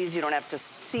oil these. You don't have to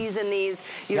season these.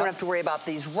 You don't have to worry about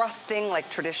these rusting like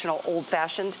traditional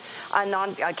old-fashioned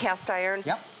cast iron.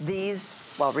 These.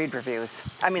 Well, read reviews.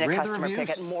 I mean, a customer pick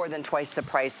at more than twice the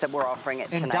price that we're offering it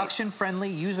tonight. Induction friendly.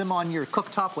 Use them on your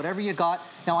cooktop, whatever you got.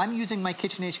 Now, I'm using my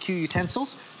KitchenHQ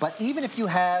utensils, but even if you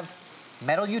have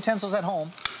metal utensils at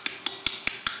home,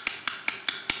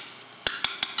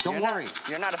 don't worry.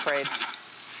 You're not afraid.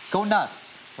 Go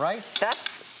nuts, right?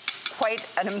 That's quite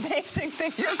an amazing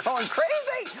thing. You're going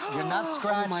crazy. You're not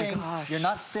scratching, you're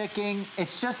not sticking.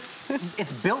 It's just,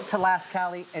 it's built to last,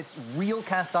 Callie. It's real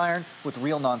cast iron with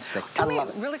real non-stick. Tell me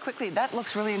really quickly, that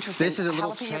looks really interesting. This is a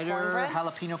little cheddar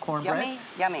jalapeno cornbread. Yummy,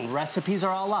 yummy. Recipes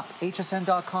are all up,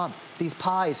 hsn.com. These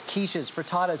pies, quiches,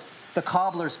 frittatas, the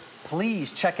cobblers,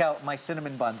 please check out my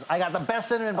cinnamon buns. I got the best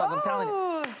cinnamon buns, I'm telling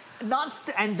you.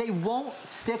 And they won't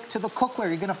stick to the cookware.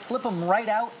 You're gonna flip them right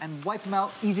out and wipe them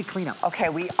out, easy cleanup. Okay,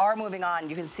 we are moving on.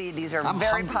 You can see these are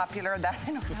very popular.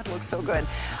 I know, that looks so good.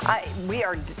 We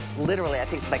are literally, I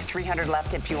think, like 300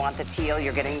 left. If you want the teal,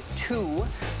 you're getting 2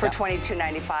 for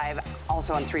 $22.95,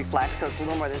 also on 3 flex, so it's a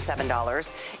little more than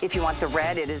 $7. If you want the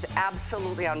red, it is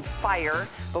absolutely on fire,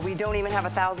 but we don't even have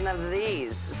 1,000 of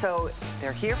these. So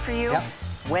they're here for you.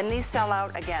 When these sell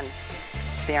out, again,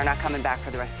 they are not coming back for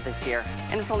the rest of this year.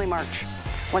 And it's only March.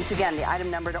 Once again, the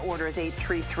item number to order is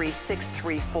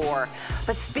 833634.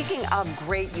 But speaking of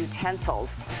great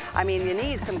utensils, I mean, you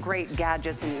need some great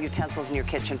gadgets and utensils in your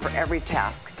kitchen for every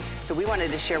task. So we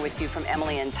wanted to share with you from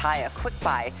Emily and Ty a quick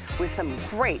buy with some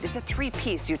great, it's a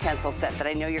 3-piece utensil set that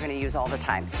I know you're gonna use all the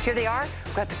time. Here they are.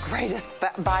 We've got the greatest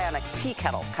buy on a tea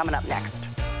kettle coming up next.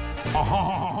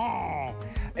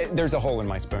 There's a hole in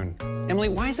my spoon. Emily,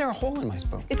 why is there a hole in my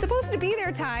spoon? It's supposed to be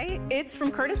there, Ty. It's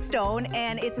from Curtis Stone,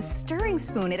 and it's a stirring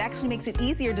spoon. It actually makes it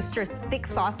easier to stir thick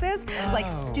sauces like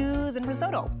stews and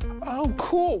risotto. Oh,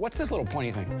 cool. What's this little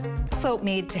pointy thing? Also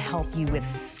made to help you with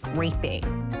scraping.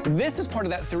 This is part of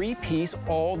that 3-piece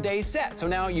all-day set. So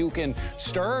now you can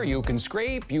stir, you can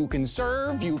scrape, you can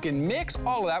serve, you can mix,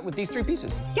 all of that with these 3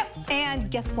 pieces. Yep,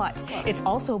 and guess what? It's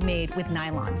also made with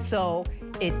nylon, so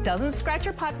it doesn't scratch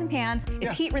your pots and pans,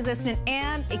 it's heat resistant,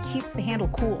 and it keeps the handle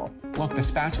cool. Look, the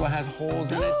spatula has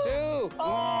holes in it too.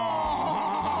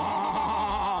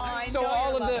 So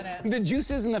all of the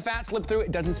juices and the fat slip through.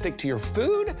 It doesn't stick to your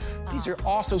food. These are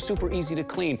also super easy to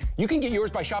clean. You can get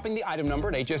yours by shopping the item number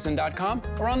at hsn.com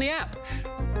or on the app.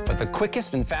 But the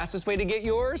quickest and fastest way to get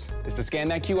yours is to scan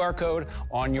that QR code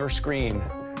on your screen.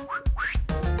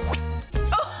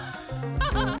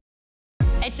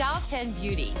 At Dial 10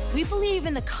 Beauty, we believe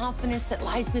in the confidence that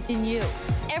lies within you.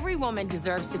 Every woman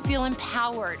deserves to feel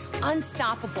empowered,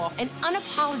 unstoppable, and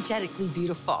unapologetically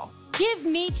beautiful. Give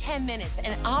me 10 minutes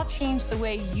and I'll change the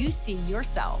way you see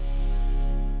yourself.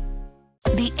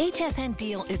 The HSN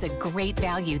deal is a great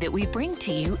value that we bring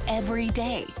to you every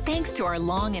day. Thanks to our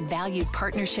long and valued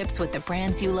partnerships with the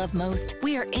brands you love most,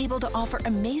 we are able to offer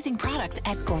amazing products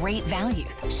at great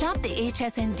values. Shop the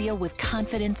HSN deal with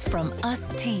confidence from us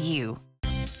to you.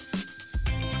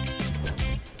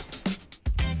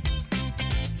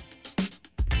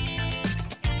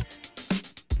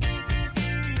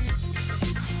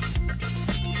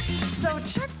 So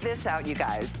check this out, you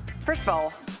guys. First of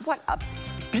all, what a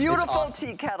beautiful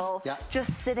tea kettle,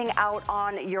 just sitting out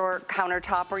on your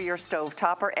countertop or your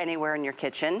stovetop or anywhere in your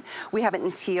kitchen. We have it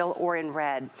in teal or in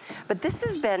red. But this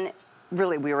has been,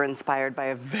 really, we were inspired by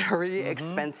a very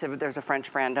expensive, there's a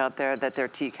French brand out there that their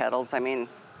tea kettles, I mean,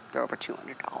 they're over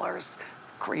 $200.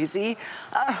 Crazy.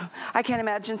 I can't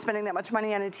imagine spending that much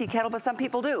money on a tea kettle, but some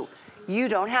people do. You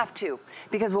don't have to,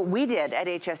 because what we did at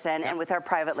HSN and with our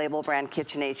private label brand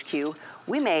KitchenHQ,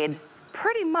 we made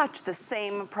pretty much the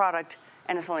same product,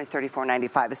 and it's only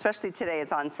 $34.95, especially today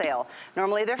it's on sale.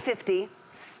 Normally they're $50,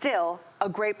 still a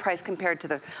great price compared to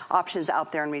the options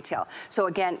out there in retail. So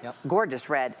again, gorgeous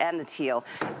red and the teal.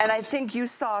 And I think you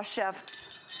saw, Chef,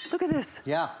 look at this.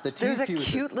 Yeah, the tea There's infuser.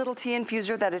 a cute little tea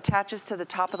infuser that attaches to the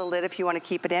top of the lid if you want to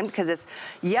keep it in, because it's,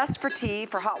 yes, for tea,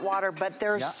 for hot water, but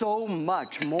there's so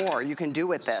much more you can do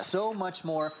with this. So much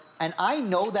more. And I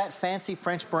know that fancy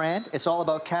French brand. It's all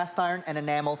about cast iron and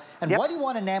enamel. And why do you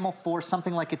want enamel for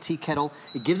something like a tea kettle?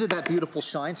 It gives it that beautiful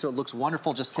shine, so it looks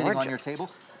wonderful just sitting on your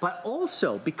table. But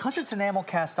also, because it's enamel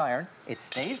cast iron, it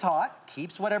stays hot,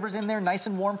 keeps whatever's in there nice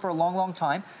and warm for a long, long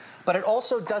time, but it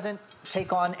also doesn't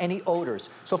take on any odors.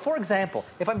 So for example,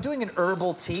 if I'm doing an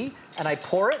herbal tea and I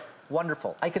pour it,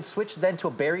 wonderful. I can switch then to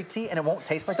a berry tea and it won't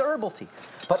taste like the herbal tea.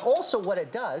 But also what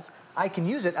it does, I can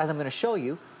use it, as I'm gonna show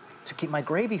you, to keep my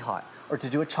gravy hot, or to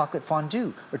do a chocolate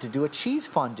fondue, or to do a cheese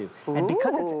fondue. And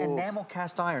because it's enamel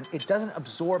cast iron, it doesn't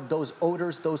absorb those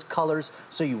odors, those colors,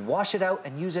 so you wash it out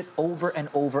and use it over and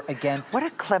over again. What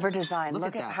a clever design.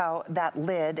 Look at how that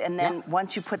lid, and then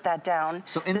once you put that down,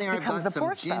 so in there I've got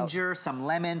some ginger, some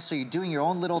lemon, so you're doing your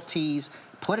own little teas.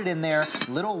 Put it in there,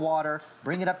 little water,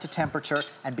 bring it up to temperature,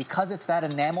 and because it's that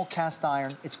enamel cast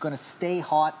iron, it's gonna stay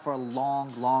hot for a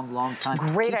long, long, long time.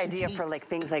 Great idea for like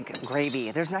things like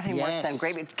gravy. There's nothing worse than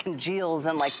gravy. It congeals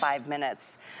in like 5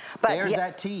 minutes. But there's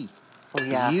that tea. Oh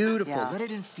yeah. Beautiful. Let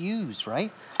it infuse,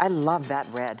 right? I love that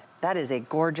red. That is a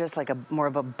gorgeous, like more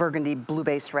of a burgundy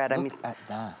blue-based red. Look at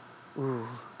that. Ooh.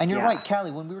 And you're right,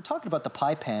 Callie, when we were talking about the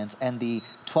pie pans and the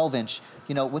 12-inch,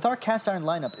 you know, with our cast iron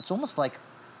lineup, it's almost like,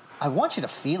 I want you to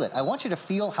feel it. I want you to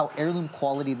feel how heirloom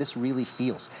quality this really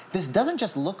feels. This doesn't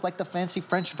just look like the fancy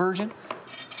French version.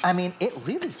 I mean, it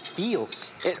really feels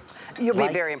You'll like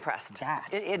be very impressed. That.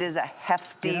 It is a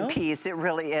hefty piece. It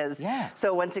really is. Yeah.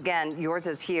 So once again, yours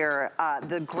is here.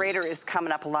 The grater is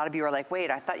coming up. A lot of you are like,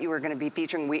 wait, I thought you were going to be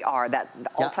featuring. We are. That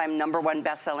all-time #1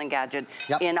 best-selling gadget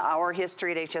in our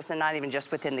history at HSN, not even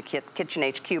just within the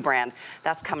KitchenHQ brand.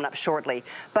 That's coming up shortly.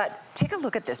 But take a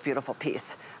look at this beautiful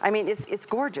piece. I mean, it's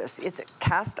gorgeous. It's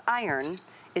cast iron.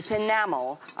 It's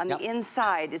enamel. On the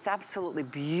inside, it's absolutely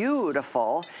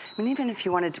beautiful. I mean, even if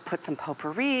you wanted to put some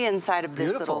potpourri inside of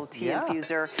this little tea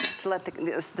infuser to let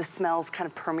the smells kind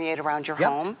of permeate around your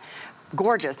home.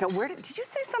 Gorgeous. Now, did you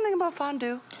say something about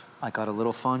fondue? I got a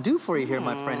little fondue for you here,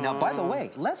 my friend. Now, by the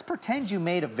way, let's pretend you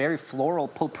made a very floral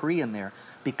potpourri in there.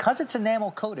 Because it's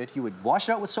enamel coated, you would wash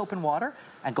it out with soap and water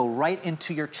and go right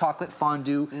into your chocolate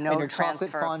fondue. And your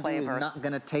chocolate fondue is not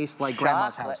gonna taste like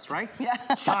grandma's house, right? Yeah.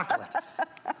 Chocolate.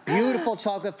 Beautiful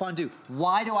chocolate fondue.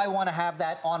 Why do I wanna have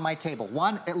that on my table?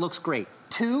 One, it looks great.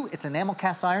 Two, it's enamel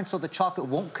cast iron, so the chocolate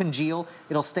won't congeal.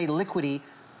 It'll stay liquidy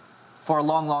for a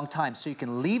long, long time. So you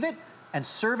can leave it and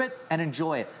serve it and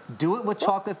enjoy it. Do it with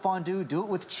chocolate fondue, do it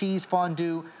with cheese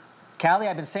fondue. Callie,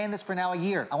 I've been saying this for now a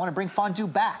year. I wanna bring fondue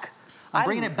back. I'm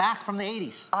bringing it back from the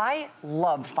 80s. I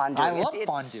love fondue. I love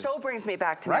fondue. It so brings me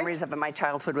back to memories of my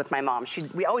childhood with my mom.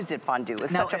 We always did fondue. It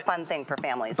was such a fun thing for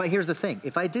families. But here's the thing.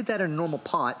 If I did that in a normal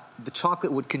pot, the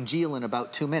chocolate would congeal in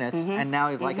about 2 minutes. And now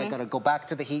I gotta go back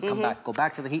to the heat, come back, go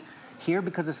back to the heat. Here,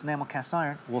 because it's enamel cast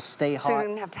iron, will stay hot. So you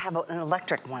don't have to have an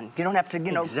electric one. You don't have to,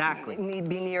 you know,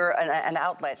 be near an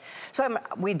outlet. So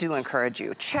we do encourage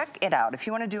you. Check it out. If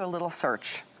you want to do a little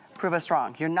search, prove us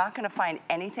wrong. You're not going to find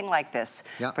anything like this.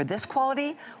 For this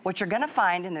quality, what you're going to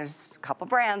find, and there's a couple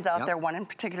brands out there, one in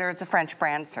particular, it's a French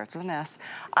brand, starts with an S.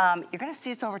 You're going to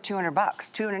see it's over $200,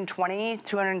 $220,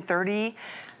 $230.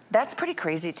 That's pretty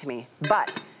crazy to me.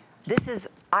 But this is,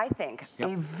 I think,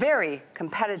 a very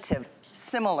competitive,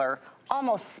 similar,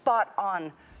 almost spot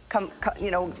on,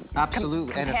 you know,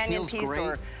 absolutely, and it feels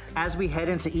great. As we head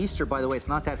into Easter, by the way, it's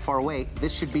not that far away.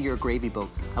 This should be your gravy boat.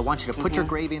 I want you to put your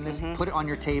gravy in this, put it on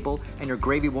your table, and your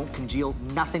gravy won't congeal.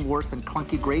 Nothing worse than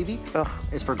clunky gravy.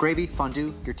 Is for gravy,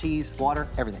 fondue, your teas, water,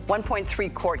 everything.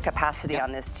 1.3 quart capacity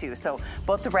on this too. So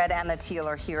both the red and the teal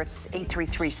are here. It's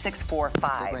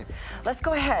 833-645. Let's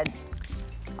go ahead.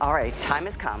 All right, time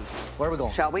has come. Where are we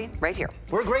going? Shall we? Right here.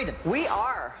 We're grading. We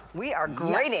are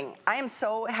grading. I am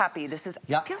so happy. This is,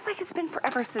 feels like it's been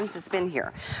forever since it's been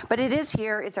here. But it is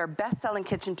here. It's our best-selling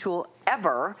kitchen tool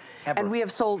ever. And we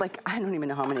have sold, like, I don't even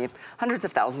know how many, hundreds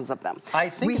of thousands of them. I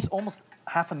think it's almost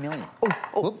 500,000.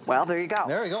 Well, there you go.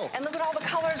 There you go. And look at all the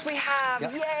colors we have.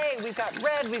 Yay! We've got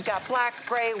red, we've got black,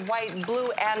 gray, white,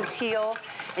 blue, and teal.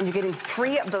 And you're getting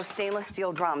 3 of those stainless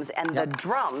steel drums. And the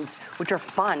drums, which are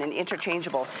fun and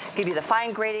interchangeable, give you the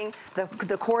fine grating,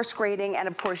 the coarse grating, and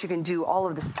of course you can do all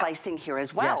of the slicing here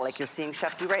as well, like you're seeing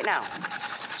Chef do right now.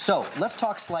 So let's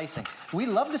talk slicing. We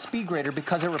love the speed grater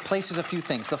because it replaces a few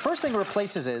things. The first thing it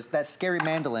replaces is that scary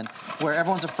mandolin where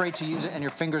everyone's afraid to use it and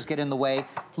your fingers get in the way.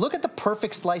 Look at the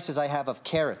perfect slices I have of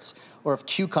carrots or of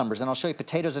cucumbers, and I'll show you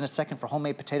potatoes in a second for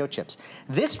homemade potato chips.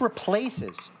 This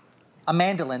replaces a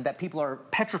mandolin that people are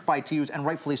petrified to use, and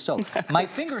rightfully so. My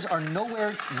fingers are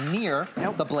nowhere near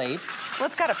the blade. Well,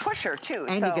 it's got a pusher too.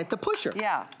 And you get the pusher.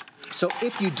 Yeah. So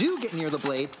if you do get near the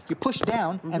blade, you push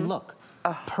down and look.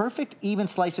 Perfect even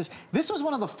slices. This was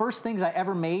one of the first things I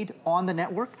ever made on the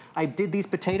network. I did these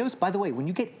potatoes. By the way, when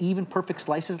you get even perfect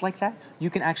slices like that, you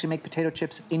can actually make potato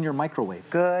chips in your microwave.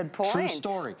 Good point. True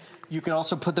story. You can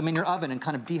also put them in your oven and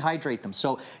kind of dehydrate them.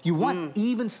 So you want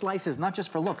even slices, not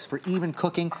just for looks, for even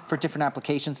cooking, for different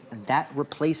applications, and that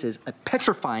replaces a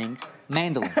petrifying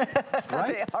mandolin,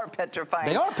 right? They are petrifying.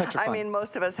 They are petrifying. I mean,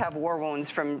 most of us have war wounds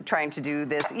from trying to do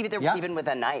this, even with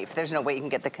a knife. There's no way you can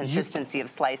get the consistency of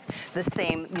slice, the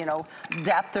same, you know,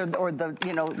 depth or the,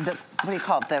 you know, the, what do you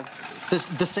call it?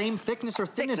 The same thickness or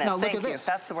thinness. Now look at this.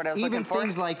 That's the word I was looking for. Even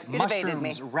things like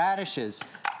mushrooms, radishes,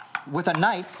 with a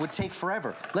knife would take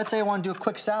forever. Let's say I want to do a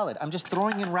quick salad. I'm just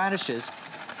throwing in radishes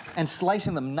and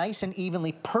slicing them nice and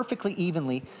evenly, perfectly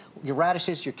evenly. Your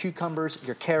radishes, your cucumbers,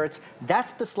 your carrots,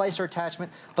 that's the slicer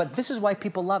attachment, but this is why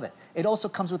people love it. It also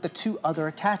comes with the 2 other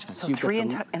attachments. So you 3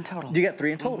 in total. You get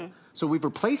 3 in total. So we've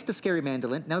replaced the scary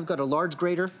mandolin. Now we've got a large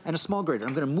grater and a small grater.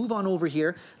 I'm gonna move on over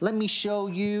here. Let me show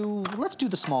you, let's do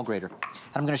the small grater.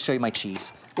 And I'm gonna show you my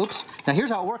cheese. Oops. Now here's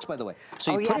how it works, by the way.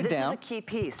 So you put it down. This is a key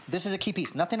piece. This is a key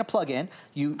piece. Nothing to plug in.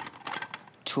 You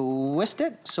twist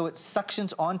it so it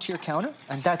suctions onto your counter,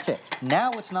 and that's it.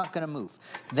 Now it's not gonna move.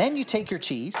 Then you take your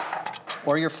cheese,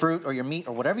 or your fruit, or your meat,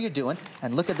 or whatever you're doing,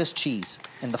 and look at this cheese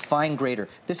in the fine grater.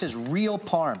 This is real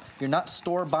parm. You're not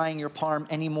store buying your parm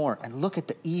anymore. And look at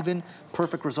the even,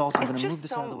 perfect results. I'm gonna move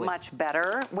this out of the way. It's just so much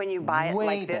better when you buy it Way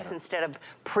like this better. instead of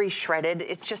pre-shredded.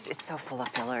 It's so full of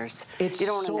fillers. You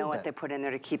don't want to know what they put in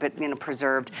there to keep it,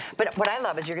 preserved. But what I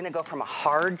love is you're gonna go from a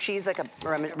hard cheese like a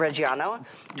Reggiano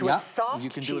to a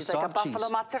soft cheese like a buffalo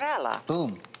mozzarella.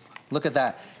 Boom. Look at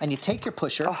that. And you take your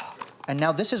pusher, and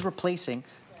now this is replacing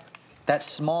that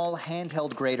small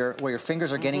handheld grater where your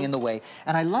fingers are getting in the way.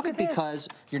 And I love it because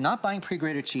you're not buying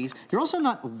pre-grated cheese. You're also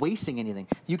not wasting anything.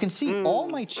 You can see all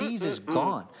my cheese is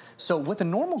gone. So with a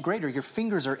normal grater, your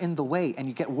fingers are in the way and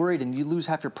you get worried and you lose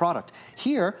half your product.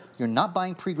 Here, you're not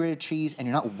buying pre-grated cheese and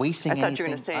you're not wasting anything. I thought you were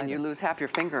going to say, and you lose half your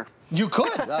finger. You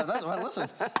could. Listen,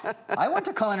 I went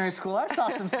to culinary school. I saw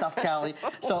some stuff, Callie.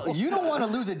 So you don't want to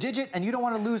lose a digit, and you don't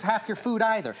want to lose half your food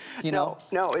either. You know.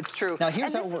 No, it's true. Now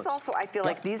here's how it works. And this is also, I feel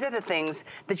like these are the things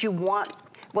that you want.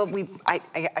 Well,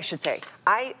 I should say,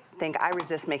 I think I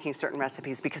resist making certain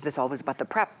recipes because it's always about the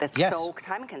prep. That's so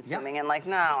time consuming and like,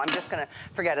 no, I'm just gonna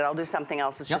forget it. I'll do something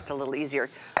else. It's just a little easier.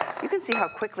 You can see how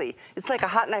quickly, it's like a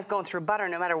hot knife going through butter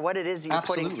no matter what it is you're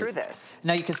putting through this.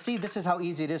 Now you can see this is how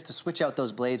easy it is to switch out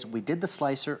those blades. We did the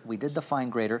slicer, we did the fine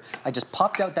grater. I just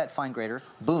popped out that fine grater.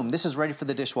 Boom, this is ready for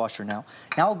the dishwasher now.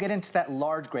 Now I'll get into that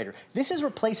large grater. This is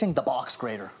replacing the box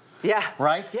grater. Yeah.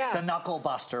 Right? Yeah. The knuckle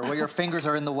buster where your fingers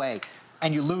are in the way.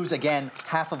 And you lose, again,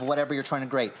 half of whatever you're trying to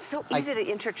grate. So easy to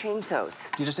interchange those.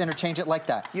 You just interchange it like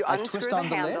that. You unscrew the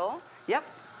handle. Yep.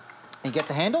 And you get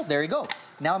the handle, there you go.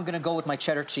 Now I'm gonna go with my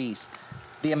cheddar cheese.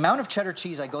 The amount of cheddar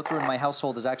cheese I go through in my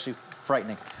household is actually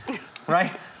frightening,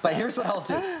 right? But here's what I'll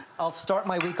do. I'll start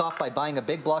my week off by buying a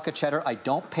big block of cheddar. I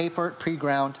don't pay for it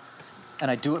pre-ground, and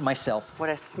I do it myself. What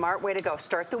a smart way to go.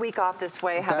 Start the week off this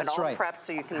way, have it all prepped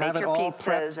so you can make your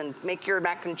pizzas and make your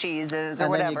mac and cheeses or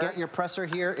whatever. And then you get your presser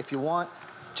here if you want,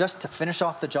 just to finish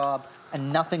off the job,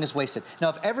 and nothing is wasted. Now,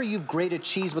 if ever you've grated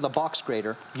cheese with a box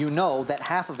grater, you know that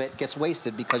half of it gets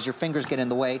wasted because your fingers get in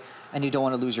the way and you don't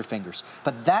want to lose your fingers.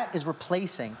 But that is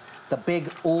replacing the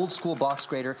big old school box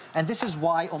grater, and this is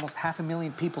why almost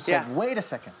 500,000 people said, wait a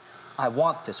second, I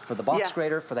want this for the box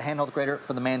grater, for the handheld grater,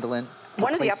 for the mandolin.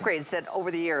 One of the upgrades that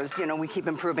over the years, we keep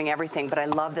improving everything, but I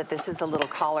love that this is the little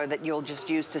collar that you'll just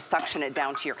use to suction it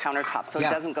down to your countertop so it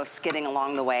doesn't go skidding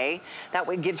along the way. That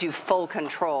way it gives you full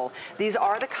control. These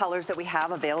are the colors that we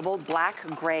have available: black,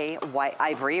 gray, white,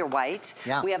 ivory or white.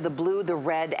 We have the blue, the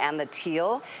red, and the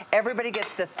teal. Everybody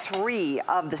gets the 3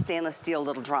 of the stainless steel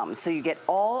little drums. So you get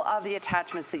all of the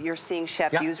attachments that you're seeing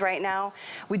Chef use right now.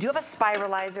 We do have a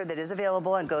spiralizer that is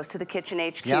available and goes to the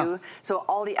KitchenHQ. So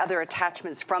all the other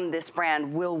attachments from this brand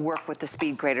will work with the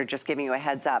speed grater, just giving you a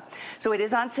heads up. So it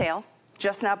is on sale,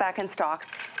 just now back in stock.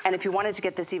 And if you wanted to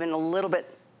get this even a little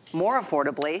bit more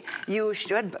affordably, you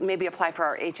should maybe apply for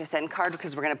our HSN card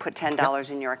because we're going to put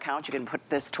 $10 in your account. You can put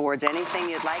this towards anything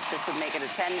you'd like. This would make it a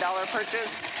 $10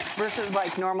 purchase versus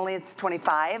like normally it's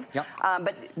 $25.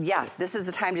 But yeah, this is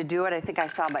the time to do it. I think I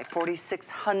saw like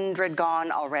 4,600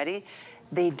 gone already.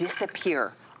 They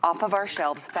disappear off of our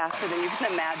shelves faster than you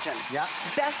can imagine.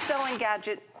 Best-selling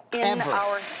gadget in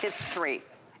our history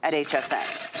at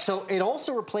HSN. So it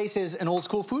also replaces an old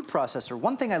school food processor.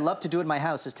 One thing I love to do in my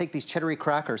house is take these cheddary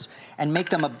crackers and make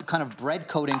them a kind of bread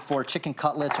coating for chicken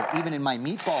cutlets or even in my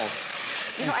meatballs.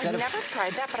 I've never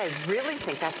tried that, but I really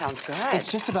think that sounds good.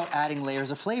 It's just about adding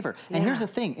layers of flavor. And here's the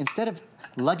thing, instead of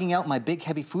lugging out my big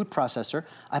heavy food processor,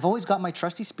 I've always got my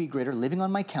trusty speed grater living on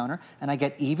my counter, and I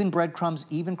get even breadcrumbs,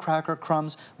 even cracker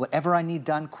crumbs, whatever I need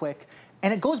done quick.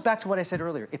 And it goes back to what I said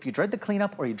earlier. If you dread the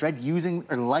cleanup or you dread using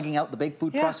or lugging out the big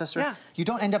food processor, you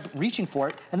don't end up reaching for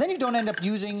it, and then you don't end up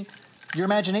using your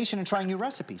imagination and trying new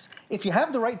recipes. If you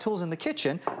have the right tools in the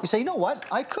kitchen, you say, you know what?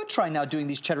 I could try now doing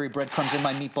these cheddary breadcrumbs in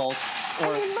my meatballs.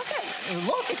 Or, I mean,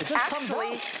 look, it's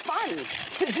actually fun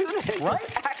to do this. Right?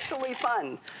 It's actually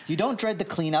fun. You don't dread the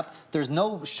cleanup. There's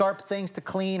no sharp things to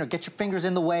clean or get your fingers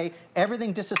in the way.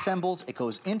 Everything disassembles. It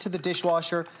goes into the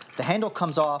dishwasher. The handle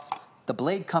comes off. The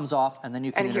blade comes off, and then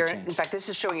you can interchange. In fact, this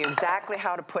is showing you exactly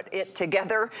how to put it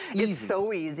together. It's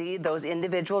so easy. Those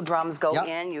individual drums go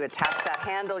in, you attach that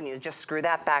handle, and you just screw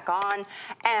that back on,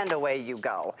 and away you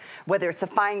go. Whether it's the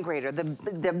fine grater,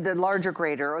 the larger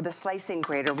grater, or the slicing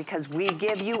grater, because we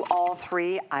give you all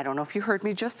 3. I don't know if you heard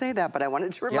me just say that, but I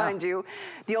wanted to remind you.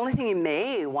 The only thing you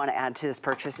may want to add to this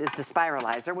purchase is the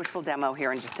spiralizer, which we'll demo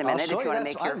here in just a minute if you want to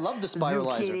make your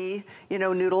zucchini,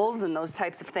 noodles and those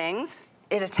types of things.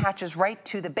 It attaches right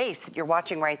to the base that you're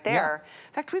watching right there.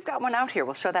 In fact, we've got one out here.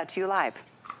 We'll show that to you live.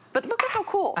 But look at how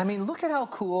cool. I mean, look at how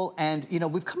cool. And, you know,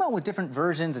 we've come out with different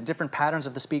versions and different patterns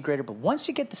of the speed grater, but once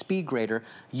you get the speed grater,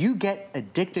 you get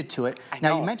addicted to it.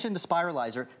 Now, you mentioned the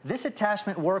spiralizer. This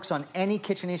attachment works on any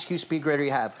KitchenHQ speed grater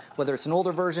you have, whether it's an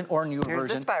older version or a newer version.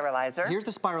 Here's the spiralizer. Here's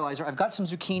the spiralizer. I've got some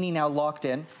zucchini now locked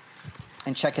in,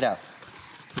 and check it out.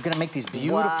 We're gonna make these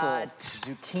beautiful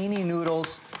zucchini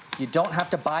noodles. You don't have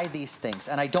to buy these things,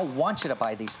 and I don't want you to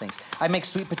buy these things. I make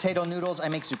sweet potato noodles, I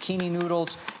make zucchini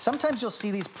noodles. Sometimes you'll see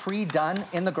these pre-done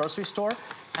in the grocery store,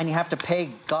 and you have to pay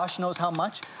gosh knows how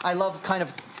much. I love kind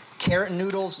of carrot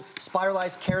noodles,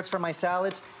 spiralized carrots for my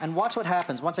salads, and watch what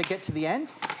happens. Once I get to the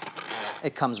end,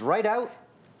 it comes right out.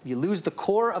 You lose the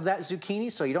core of that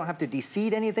zucchini, so you don't have to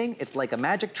deseed anything. It's like a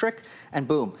magic trick, and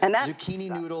boom, and that zucchini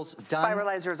noodles done.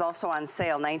 Spiralizer is also on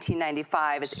sale,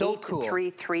 $19.95. It's so cool.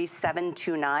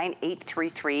 833-729,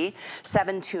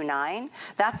 833-729.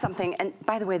 That's something, and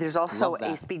by the way, there's also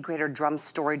a speed grater drum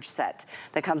storage set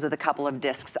that comes with a couple of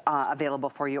discs available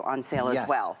for you on sale as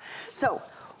well. So,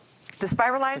 the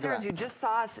spiralizer, as you just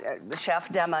saw, the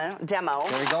chef demo.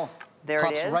 There we go. There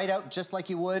it is. Pops right out just like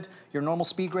you would your normal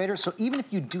speed grater. So even if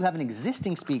you do have an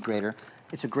existing speed grater,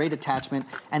 it's a great attachment.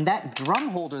 And that drum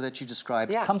holder that you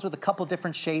described comes with a couple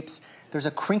different shapes. There's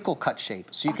a crinkle cut shape.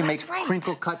 So you can make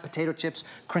crinkle cut potato chips,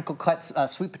 crinkle cut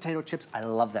sweet potato chips. I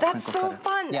love that crinkle cutter. That's so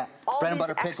fun. Yeah. All bread and these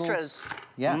butter extras. pickles.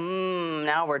 Yeah.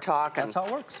 Now we're talking. That's how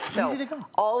it works. So easy to go.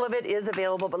 All of it is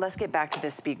available, but let's get back to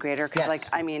this speed grater, because like,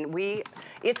 I mean,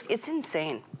 it's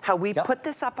insane how we put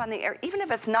this up on the air, even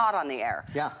if it's not on the air,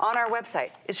 on our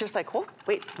website. It's just like, oh,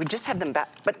 wait, we just had them back,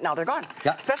 but now they're gone.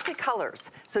 Especially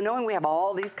colors. So knowing we have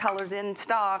all these colors in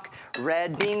stock,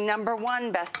 red being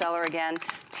 #1 bestseller again,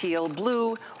 teal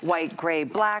blue, white, gray,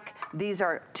 black. These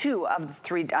are 2 of the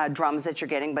 3 drums that you're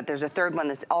getting, but there's a 3rd one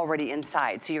that's already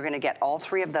inside. So you're gonna get all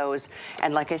 3 of those.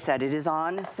 And like I said, it is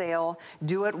on sale.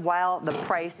 Do it while the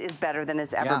price is better than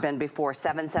it's ever been before,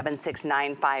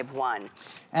 $776,951.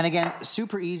 And again,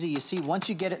 super easy. You see, once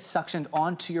you get it suctioned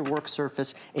onto your work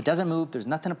surface, it doesn't move. There's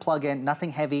nothing to plug in,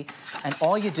 nothing heavy. And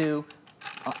all you do,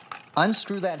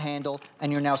 unscrew that handle,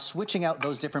 and you're now switching out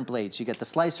those different blades. You get the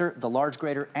slicer, the large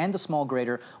grater, and the small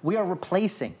grater. We are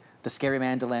replacing the scary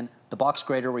mandolin, the box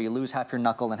grater where you lose half your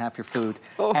knuckle and half your food,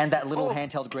 and that little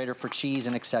handheld grater for cheese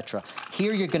and etc.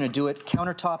 Here you're gonna do it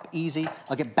countertop easy.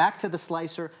 I'll get back to the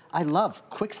slicer. I love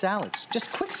quick salads,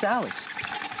 just quick salads.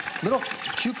 Little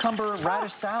cucumber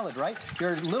radish salad, right?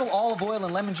 You're a little olive oil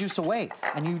and lemon juice away,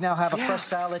 and you now have a fresh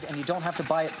salad, and you don't have to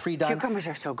buy it pre-done. Cucumbers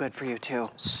are so good for you too.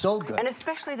 So good. And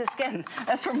especially the skin.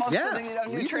 That's where most of the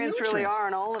nutrients really are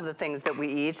in all of the things that we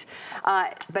eat.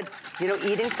 But you know,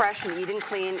 eating fresh and eating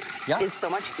clean is so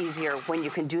much easier when you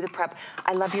can do the prep.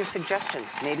 I love your suggestion.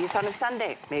 Maybe it's on a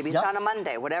Sunday, maybe it's on a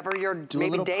Monday, whatever your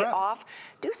maybe day off.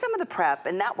 Do some of the prep,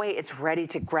 and that way it's ready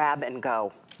to grab and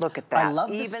go. Look at that. I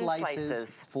love the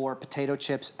slices for potato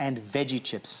chips and veggie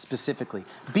chips specifically.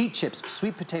 Beet chips,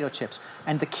 sweet potato chips.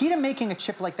 And the key to making a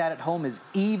chip like that at home is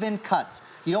even cuts.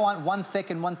 You don't want one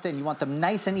thick and one thin. You want them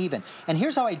nice and even. And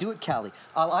here's how I do it, Callie.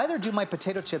 I'll either do my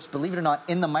potato chips, believe it or not,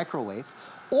 in the microwave,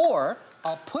 or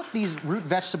I'll put these root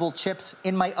vegetable chips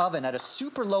in my oven at a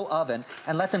super low oven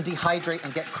and let them dehydrate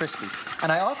and get crispy.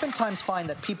 And I oftentimes find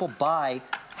that people buy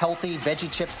healthy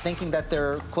veggie chips thinking that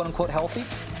they're quote-unquote healthy,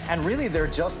 and really they're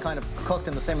just kind of cooked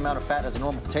in the same amount of fat as a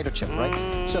normal potato chip,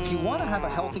 right? So if you want to have a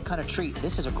healthy kind of treat,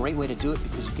 this is a great way to do it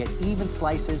because you get even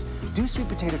slices. Do sweet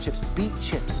potato chips, beet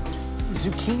chips,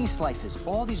 zucchini slices,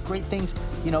 all these great things.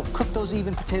 You know, cook those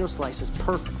even potato slices,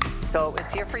 perfect. So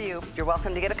it's here for you. You're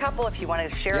welcome to get a couple if you want to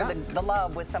share the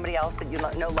love with somebody else that you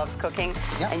know loves cooking.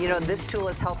 And you know, this tool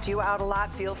has helped you out a lot.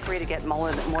 Feel free to get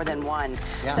more than one.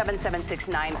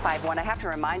 776-951. I have to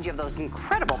remind you of those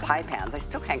incredible pie pans. I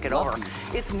still can't get over.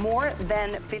 It's more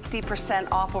than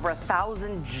 50% off. Over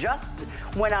 1,000 just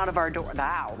went out of our door.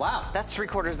 Wow. That's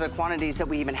 3/4 of the quantities that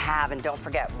we even have. And don't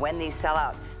forget, when these sell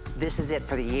out, this is it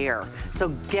for the year. So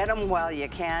get them while you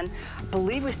can. I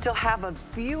believe we still have a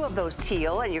few of those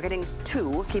teal, and you're getting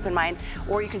 2, keep in mind,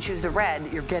 or you can choose the red,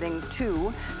 you're getting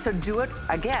 2. So do it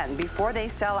again before they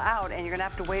sell out, and you're gonna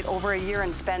have to wait over a year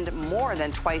and spend more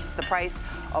than twice the price.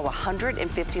 Oh,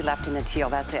 150 left in the teal,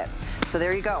 that's it. So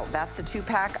there you go. That's the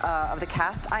 2-pack of the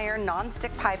cast iron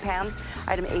non-stick pie pans,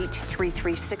 item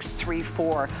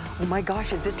 833634. Oh my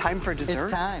gosh, is it time for dessert?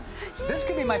 It's time. This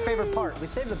could be my favorite part. We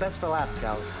saved the best for last,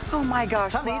 Callie. Oh my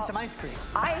gosh. Time to eat some ice cream.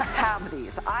 I have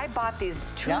these. I bought these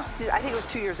I think it was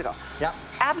 2 years ago.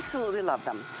 absolutely love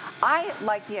them. I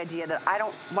like the idea that I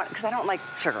don't want, because I don't like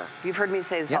sugar. You've heard me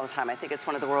say this all the time. I think it's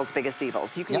one of the world's biggest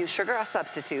evils. You can use sugar as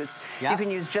substitutes. You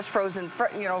can use just frozen,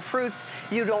 fruits.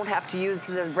 You don't have to use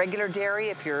the regular dairy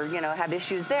if you're, have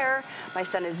issues there. My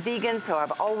son is vegan, so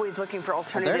I'm always looking for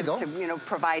alternatives to,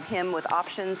 provide him with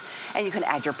options. And you can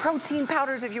add your protein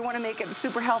powders if you want to make it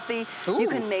super healthy. Ooh. You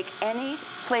can make any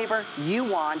flavor you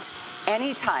want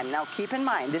anytime. Now, keep in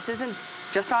mind, this isn't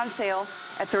just on sale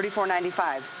at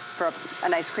 $34.95 for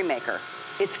an ice cream maker.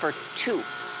 It's for 2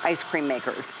 ice cream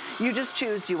makers. You just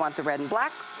choose, do you want the red and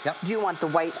black? Yep. Do you want the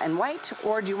white and white?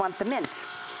 Or do you want the mint?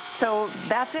 So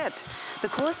that's it. The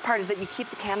coolest part is that you keep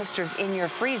the canisters in your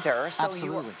freezer, so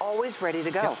you're always ready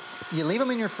to go. Yep. You leave them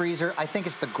in your freezer. I think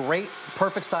it's the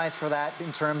perfect size for that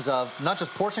in terms of not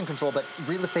just portion control, but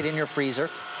real estate in your freezer.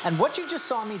 And what you just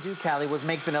saw me do, Callie, was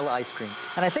make vanilla ice cream.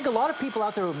 And I think a lot of people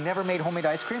out there who've never made homemade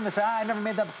ice cream, they say, I never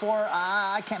made that before,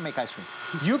 I can't make ice cream.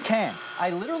 You can. I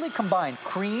literally combine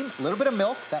cream, a little bit of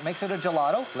milk, that makes it a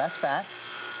gelato, less fat,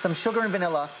 some sugar and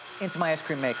vanilla, into my ice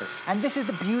cream maker. And this is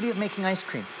the beauty of making ice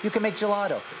cream. You can make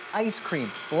gelato, ice cream,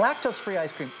 lactose-free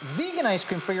ice cream, vegan ice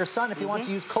cream for your son if you want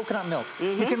to use coconut milk.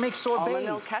 You can make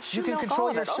sorbets. You can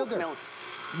control your sugar.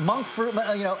 Monk fruit,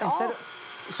 instead of,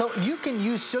 so you can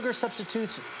use sugar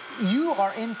substitutes. You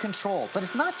are in control. But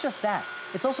it's not just that.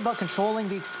 It's also about controlling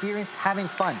the experience, having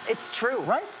fun. It's true.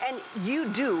 Right? And you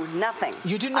do nothing.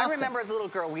 You do nothing. I remember as a little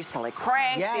girl, we used to like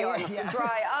crank the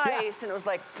dry ice, and it was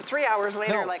like 3 hours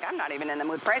later, like, I'm not even in the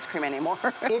mood for ice cream anymore.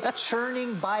 It's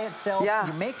churning by itself.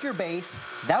 You make your base.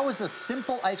 That was a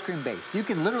simple ice cream base. You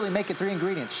can literally make it 3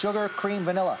 ingredients, sugar, cream,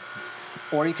 vanilla.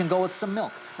 Or you can go with some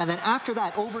milk. And then after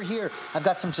that, over here, I've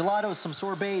got some gelatos, some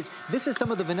sorbets. This is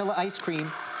some of the vanilla ice cream.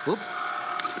 Whoop.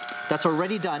 That's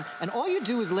already done. And all you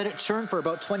do is let it churn for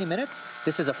about 20 minutes.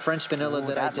 This is a French vanilla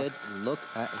that I did. Look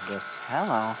at this.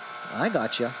 Hello. I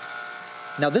gotcha.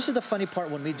 Now, this is the funny part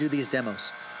when we do these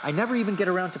demos. I never even get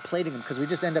around to plating them because we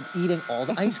just end up eating all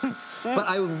the ice cream. But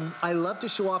I love to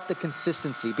show off the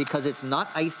consistency because it's not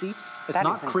icy. It's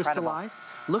not crystallized.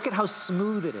 Look at how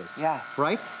smooth it is. Yeah.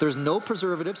 Right? There's no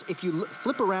preservatives. If you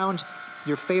flip around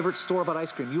your favorite store-bought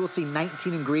ice cream, you will see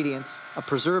 19 ingredients of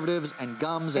preservatives and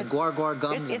gums and guar-guar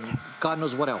gums and God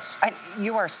knows what else.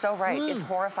 You are so right. It's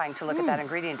horrifying to look at that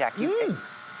ingredient deck.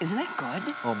 Isn't it good?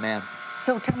 Oh, man.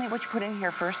 So tell me what you put in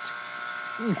here first.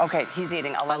 Okay, he's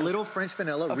eating a little French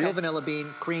vanilla, real vanilla bean,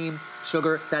 cream,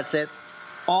 sugar, that's it.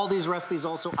 All these recipes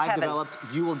also I've developed,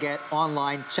 you will get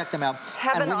online. Check them out.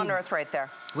 Heaven on earth right there.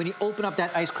 When you open up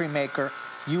that ice cream maker,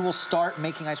 you will start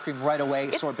making ice cream right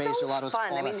away. Sorbets, gelatos,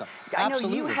 all that stuff. I know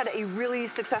you had a really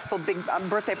successful big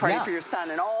birthday party for your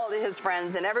son and all of his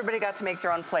friends, and everybody got to make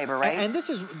their own flavor, right? And this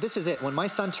is it. When my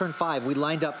son turned 5, we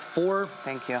lined up 4.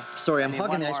 Thank you. Sorry, I'm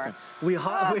hugging the ice cream. We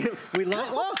lined.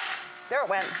 Whoa. There it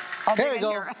went. There we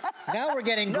go. Now we're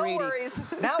getting greedy. No worries.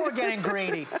 Now we're getting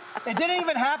greedy. It didn't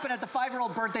even happen at the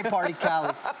 5-year-old birthday party,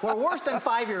 Callie. We're worse than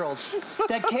 5-year-olds.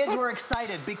 The kids were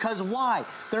excited because why?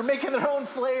 They're making their own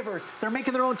flavors. They're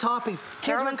making their own toppings.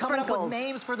 Kids were coming up with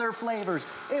names for their flavors.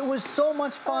 It was so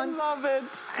much fun. I love it.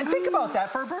 And think about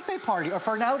that for a birthday party or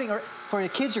for an outing or for your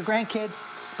kids, your grandkids.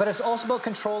 But it's also about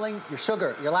controlling your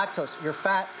sugar, your lactose, your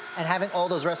fat, and having all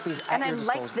those recipes at your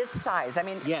disposal. And I like this size. I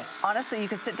mean, honestly, you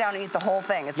could sit down and eat the whole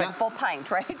thing. It's like a full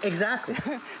pint, right? Exactly.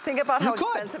 Think about how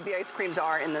expensive the ice creams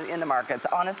are in the markets.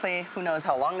 Honestly, who knows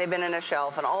how long they've been in a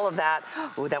shelf and all of that.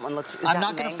 Oh, that one looks, I'm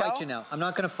not going to fight you now. I'm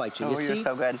not going to fight you. Oh, you're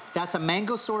so good. That's a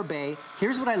mango sorbet.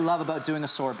 Here's what I love about doing a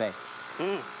sorbet.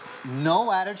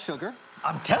 No added sugar.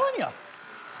 I'm telling you.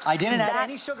 I didn't add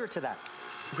any sugar to that.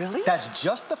 Really? That's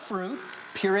just the fruit,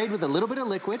 pureed with a little bit of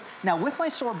liquid. Now, with my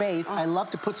sorbets, I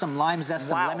love to put some lime zest,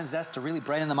 some lemon zest to really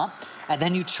brighten them up, and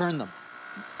then you churn them.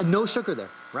 No sugar there,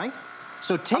 right?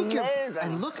 So take your,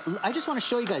 and look, I just want to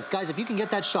show you guys, if you can get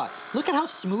that shot, look at how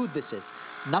smooth this is.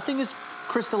 Nothing is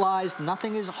crystallized,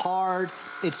 nothing is hard.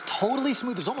 It's totally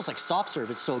smooth. It's almost like soft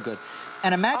serve. It's so good.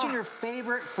 And imagine your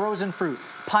favorite frozen fruit,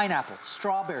 pineapple,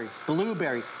 strawberry,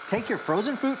 blueberry. Take your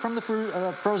frozen fruit from the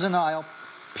frozen aisle,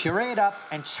 puree it up,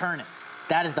 and churn it.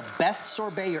 That is the best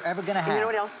sorbet you're ever gonna have. And you know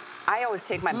what else? I always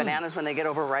take my bananas when they get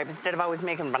overripe instead of always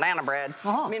making banana bread.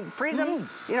 I mean, freeze them,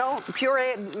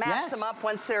 puree it, mash them up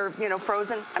once they're,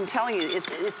 frozen. I'm telling you,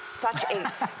 it's such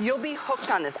a, you'll be hooked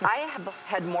on this. I have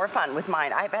had more fun with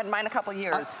mine. I've had mine a couple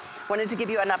years. Wanted to give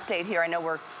you an update here. I know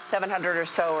we're 700 or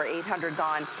so or 800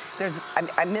 gone.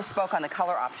 I misspoke on the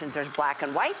color options. There's black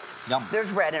and white.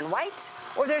 There's red and white,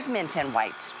 or there's mint and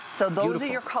white. So those are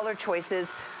your color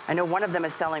choices. I know one of them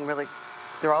is selling really,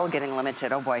 they're all getting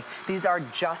limited, oh boy. These are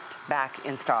just back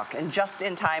in stock and just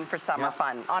in time for summer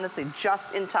fun. Honestly,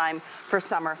 just in time for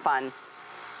summer fun.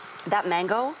 That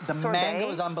mango sorbet mango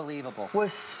is unbelievable.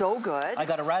 Was so good. I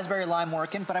got a raspberry lime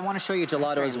working, but I want to show you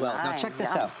gelato as well. Now check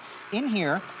this out. In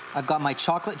here, I've got my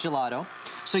chocolate gelato.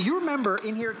 So you remember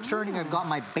in here churning, I've got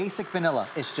my basic vanilla.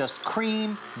 It's just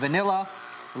cream, vanilla,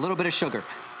 a little bit of sugar.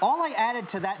 All I added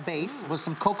to that base was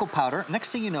some cocoa powder.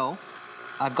 Next thing you know,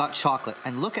 I've got chocolate.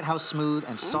 And look at how smooth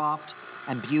and soft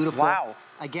and beautiful. Wow.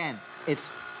 Again,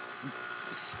 it's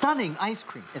stunning ice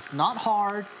cream. It's not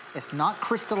hard. It's not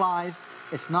crystallized.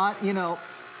 It's not, you know,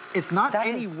 it's not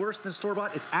any worse than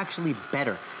store-bought. It's actually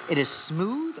better. It is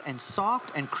smooth and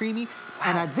soft and creamy. Wow.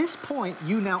 And at this point,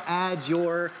 you now add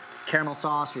your caramel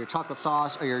sauce or your chocolate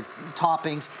sauce or your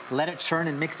toppings, let it churn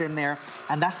and mix in there.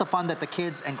 And that's the fun that the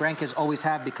kids and grandkids always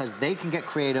have because they can get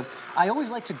creative. I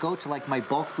always like to go to like my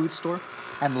bulk food store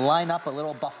and line up a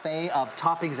little buffet of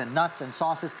toppings and nuts and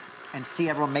sauces and see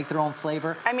everyone make their own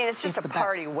flavor. I mean, it's just a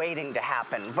party waiting to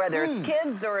happen, whether it's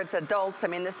kids or it's adults. I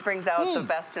mean, this brings out the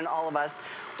best in all of us.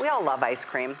 We all love ice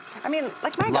cream. I mean,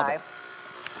 like my guy,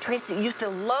 Tracy, used to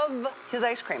love his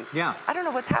ice cream. Yeah. I don't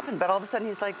know what's happened, but all of a sudden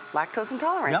he's like lactose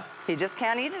intolerant. Yep. He just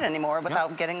can't eat it anymore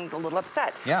without getting a little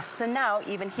upset. Yeah. So now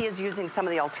even he is using some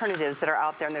of the alternatives that are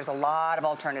out there, and there's a lot of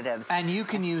alternatives. And you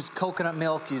can use coconut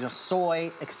milk, you know,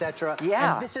 soy, etc.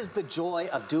 Yeah. And this is the joy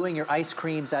of doing your ice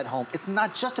creams at home. It's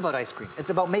not just about ice cream. It's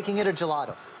about making it a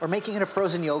gelato, or making it a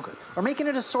frozen yogurt, or making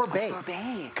it a sorbet. A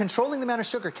sorbet. Controlling the amount of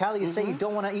sugar. Callie, you say you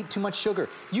don't want to eat too much sugar.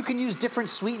 You can use different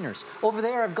sweeteners. Over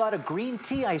there, I've got a green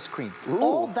tea ice cream. Ooh.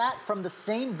 All that from the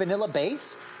same vanilla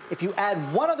base. If you add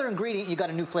one other ingredient, you got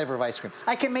a new flavor of ice cream.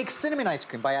 I can make cinnamon ice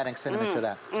cream by adding cinnamon to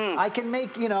that. I can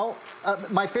make, you know,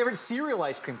 my favorite cereal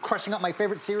ice cream, crushing up my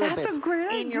favorite cereal bits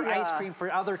in your ice cream for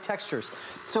other textures.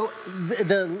 So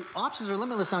the options are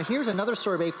limitless. Now here's another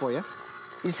sorbet for you.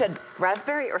 You said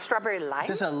raspberry or strawberry lime?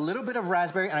 There's a little bit of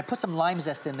raspberry, and I put some lime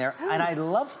zest in there. And I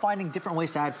love finding different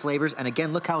ways to add flavors. And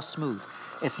again, look how smooth.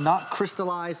 It's not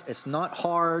crystallized. It's not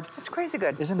hard. It's crazy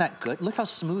good. Isn't that good? Look how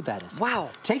smooth that is. Wow.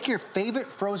 Take your favorite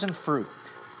frozen fruit,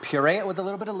 puree it with a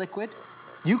little bit of liquid.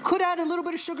 You could add a little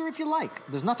bit of sugar if you like.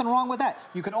 There's nothing wrong with that.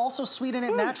 You can also sweeten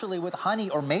it naturally with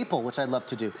honey or maple, which I love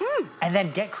to do. And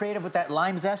then get creative with that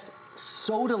lime zest.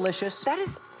 So delicious. That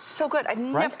is so good. I've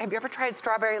never, have you ever tried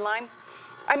strawberry lime?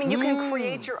 I mean, you can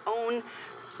create your own,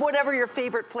 whatever your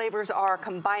favorite flavors are,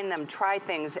 combine them, try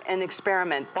things, and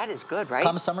experiment. That is good, right?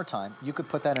 Come summertime, you could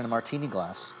put that in a martini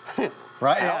glass.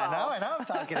 Right? Yeah, I know I'm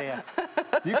talking to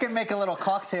you. You can make a little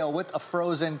cocktail with a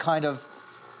frozen kind of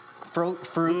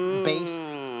fruit base.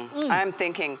 I'm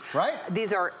thinking, right?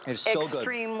 These are so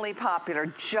extremely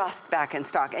popular, just back in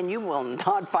stock, and you will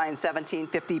not find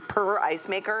 $17.50 per ice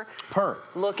maker.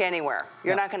 Look anywhere.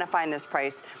 You're not going to find this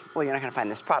price. Well, you're not going to find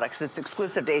this product because it's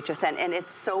exclusive to HSN, and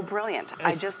it's so brilliant.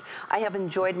 I have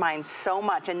enjoyed mine so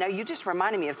much, and now you just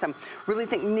reminded me of some really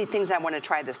neat things I want to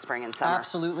try this spring and summer.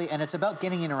 Absolutely, and it's about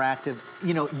getting interactive.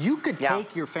 You know, you could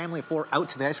take your family of 4 out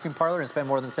to the ice cream parlor and spend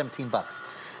more than 17 bucks.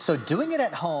 So doing it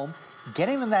at home,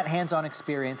 getting them that hands-on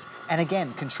experience, and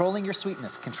again, controlling your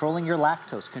sweetness, controlling your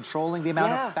lactose, controlling the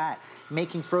amount of fat,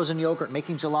 making frozen yogurt,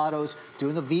 making gelatos,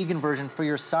 doing a vegan version for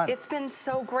your son. It's been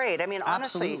so great. I mean,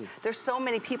 honestly, there's so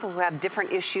many people who have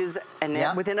different issues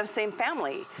and within the same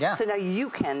family. So now you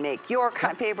can make your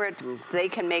favorite, they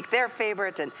can make their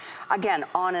favorite, and again,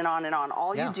 on and on and on.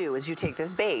 All you do is you take this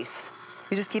base,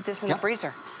 you just keep this in the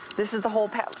freezer. This is the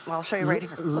whole well, I'll show you right here.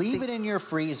 Leave it in your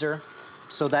freezer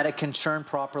so that it can churn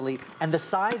properly. And the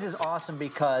size is awesome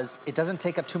because it doesn't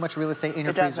take up too much real estate in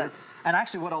your freezer. And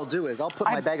actually what I'll do is I'll put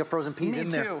my bag of frozen peas in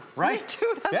there. Right? Me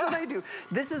too, that's what I do.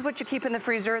 This is what you keep in the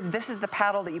freezer. This is the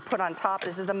paddle that you put on top.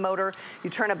 This is the motor. You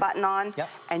turn a button on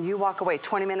and you walk away.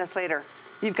 20 minutes later,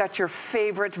 you've got your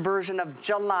favorite version of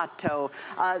gelato,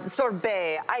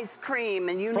 sorbet, ice cream,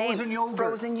 and you name it.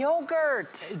 Frozen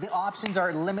yogurt. The options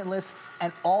are limitless,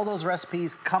 and all those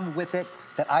recipes come with it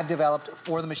that I've developed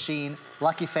for the machine.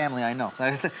 Lucky family, I know.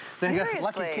 Seriously?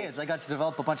 Lucky kids. I got to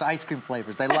develop a bunch of ice cream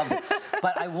flavors. They loved it.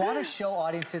 But I want to show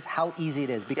audiences how easy it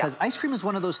is, because ice cream is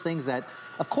one of those things that,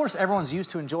 of course, everyone's used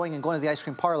to enjoying and going to the ice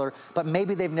cream parlor, but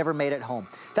maybe they've never made it home.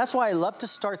 That's why I love to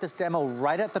start this demo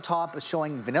right at the top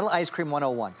showing Vanilla Ice Cream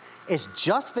 101. It's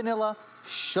just vanilla,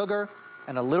 sugar,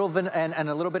 and a little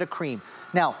bit of cream.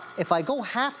 Now, if I go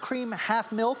half cream,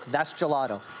 half milk, that's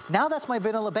gelato. Now that's my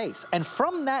vanilla base. And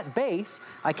from that base,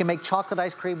 I can make chocolate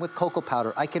ice cream with cocoa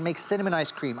powder. I can make cinnamon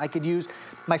ice cream. I could use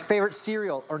my favorite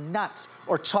cereal or nuts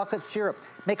or chocolate syrup.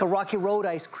 Make a Rocky Road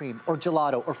ice cream or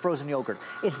gelato or frozen yogurt.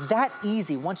 It's that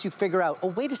easy once you figure out, oh,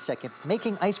 wait a second,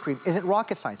 making ice cream isn't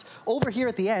rocket science. Over here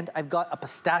at the end, I've got a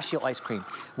pistachio ice cream,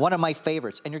 one of my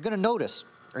favorites. And you're gonna notice,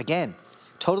 again,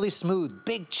 totally smooth,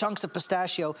 big chunks of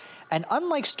pistachio. And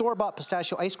unlike store-bought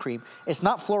pistachio ice cream, it's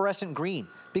not fluorescent green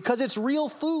because it's real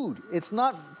food. It's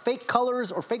not fake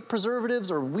colors or fake preservatives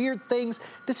or weird things.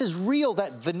 This is real,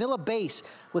 that vanilla base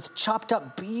with chopped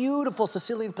up beautiful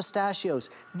Sicilian pistachios.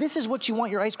 This is what you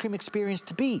want your ice cream experience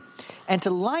to be. And to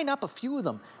line up a few of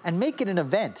them and make it an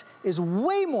event is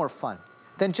way more fun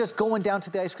than just going down to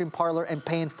the ice cream parlor and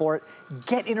paying for it.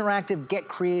 Get interactive, get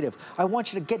creative. I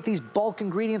want you to get these bulk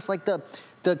ingredients like the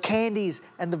candies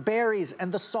and the berries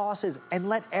and the sauces and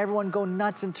let everyone go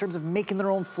nuts in terms of making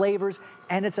their own flavors.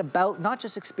 And it's about not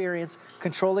just experience,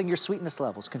 controlling your sweetness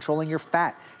levels, controlling your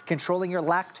fat, controlling your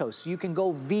lactose. So you can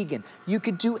go vegan. You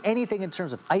could do anything in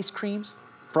terms of ice creams,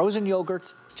 frozen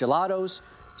yogurts, gelatos,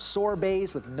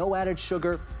 sorbets with no added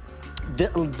sugar.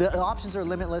 The options are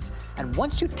limitless, and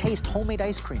once you taste homemade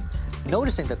ice cream,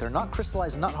 noticing that they're not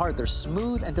crystallized, not hard, they're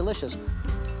smooth and delicious,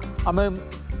 I mean,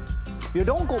 you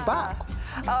don't go back.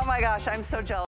 Oh my gosh, I'm so jealous.